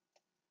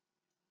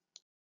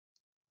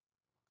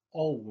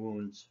 All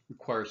wounds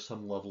require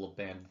some level of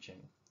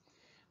bandaging.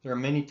 There are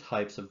many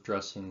types of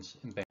dressings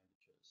and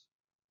bandages.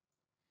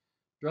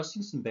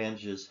 Dressings and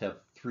bandages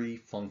have three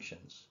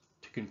functions: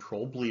 to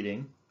control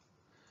bleeding,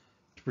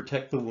 to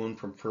protect the wound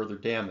from further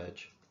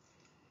damage,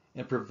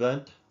 and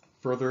prevent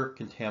further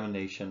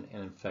contamination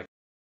and infection.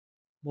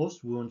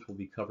 Most wounds will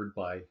be covered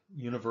by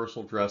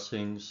universal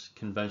dressings,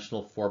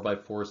 conventional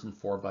 4x4s and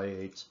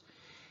 4x8s,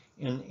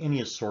 and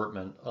any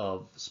assortment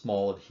of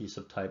small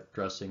adhesive type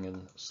dressing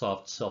and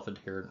soft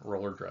self-adherent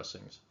roller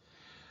dressings.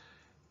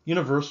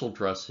 Universal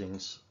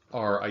dressings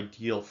are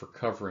ideal for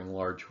covering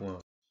large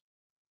wounds.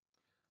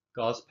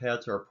 Gauze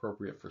pads are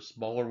appropriate for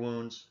smaller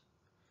wounds.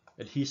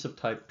 Adhesive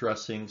type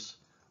dressings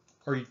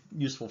are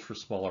useful for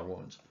smaller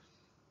wounds.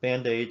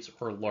 Band-aids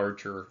or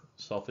larger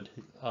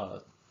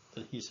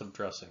self-adhesive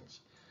dressings.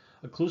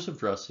 Occlusive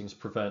dressings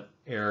prevent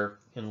air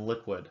and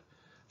liquid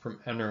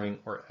from entering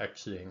or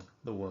exiting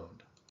the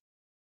wound.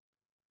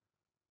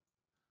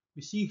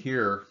 We see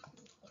here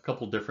a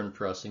couple different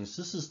dressings.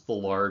 This is the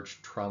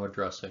large trauma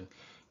dressing.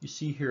 You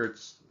see here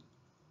it's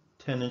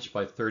 10 inch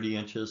by 30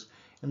 inches,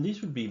 and these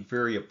would be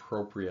very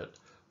appropriate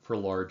for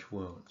large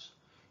wounds.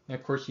 And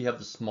of course you have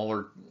the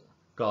smaller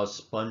gauze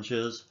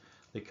sponges.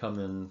 They come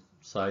in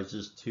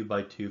sizes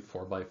 2x2,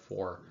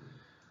 4x4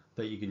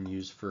 that you can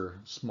use for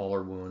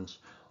smaller wounds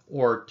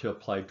or to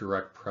apply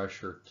direct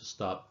pressure to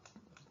stop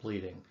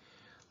bleeding.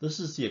 This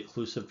is the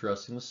occlusive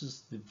dressing. This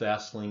is the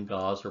Vaseline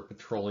gauze or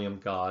petroleum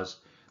gauze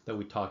that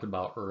we talked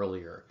about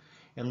earlier.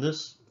 And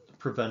this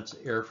prevents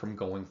air from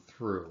going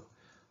through.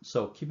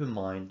 So keep in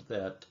mind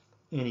that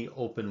any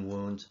open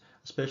wounds,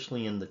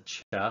 especially in the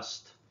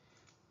chest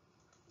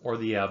or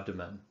the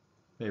abdomen,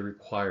 may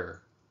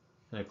require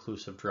an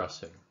occlusive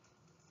dressing.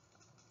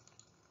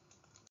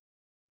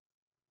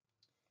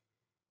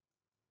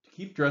 To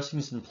keep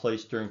dressings in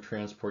place during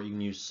transport, you can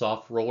use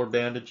soft roller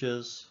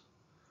bandages,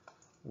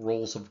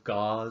 rolls of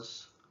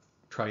gauze,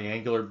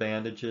 triangular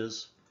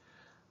bandages,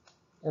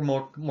 or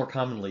more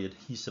commonly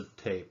adhesive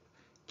tape.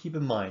 Keep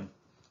in mind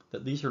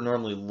that these are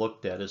normally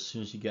looked at as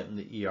soon as you get in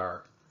the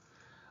ER.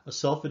 A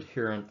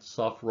self-adherent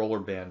soft roller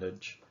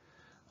bandage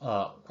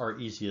are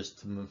easiest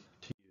to use.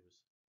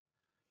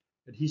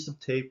 Adhesive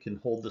tape can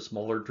hold the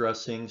smaller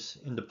dressings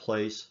into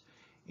place,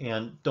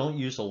 And don't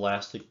use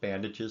elastic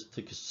bandages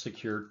to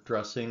secure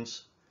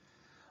dressings.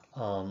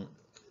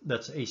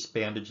 That's ACE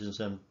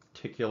bandages in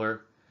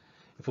particular.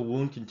 If a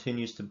wound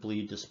continues to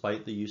bleed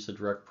despite the use of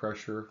direct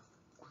pressure,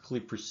 quickly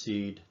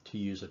proceed to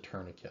use a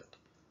tourniquet.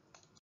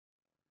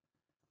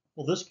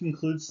 Well, this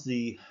concludes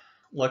the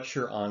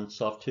lecture on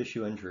soft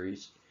tissue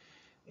injuries,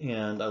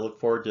 and I look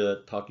forward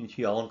to talking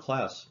to you all in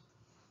class.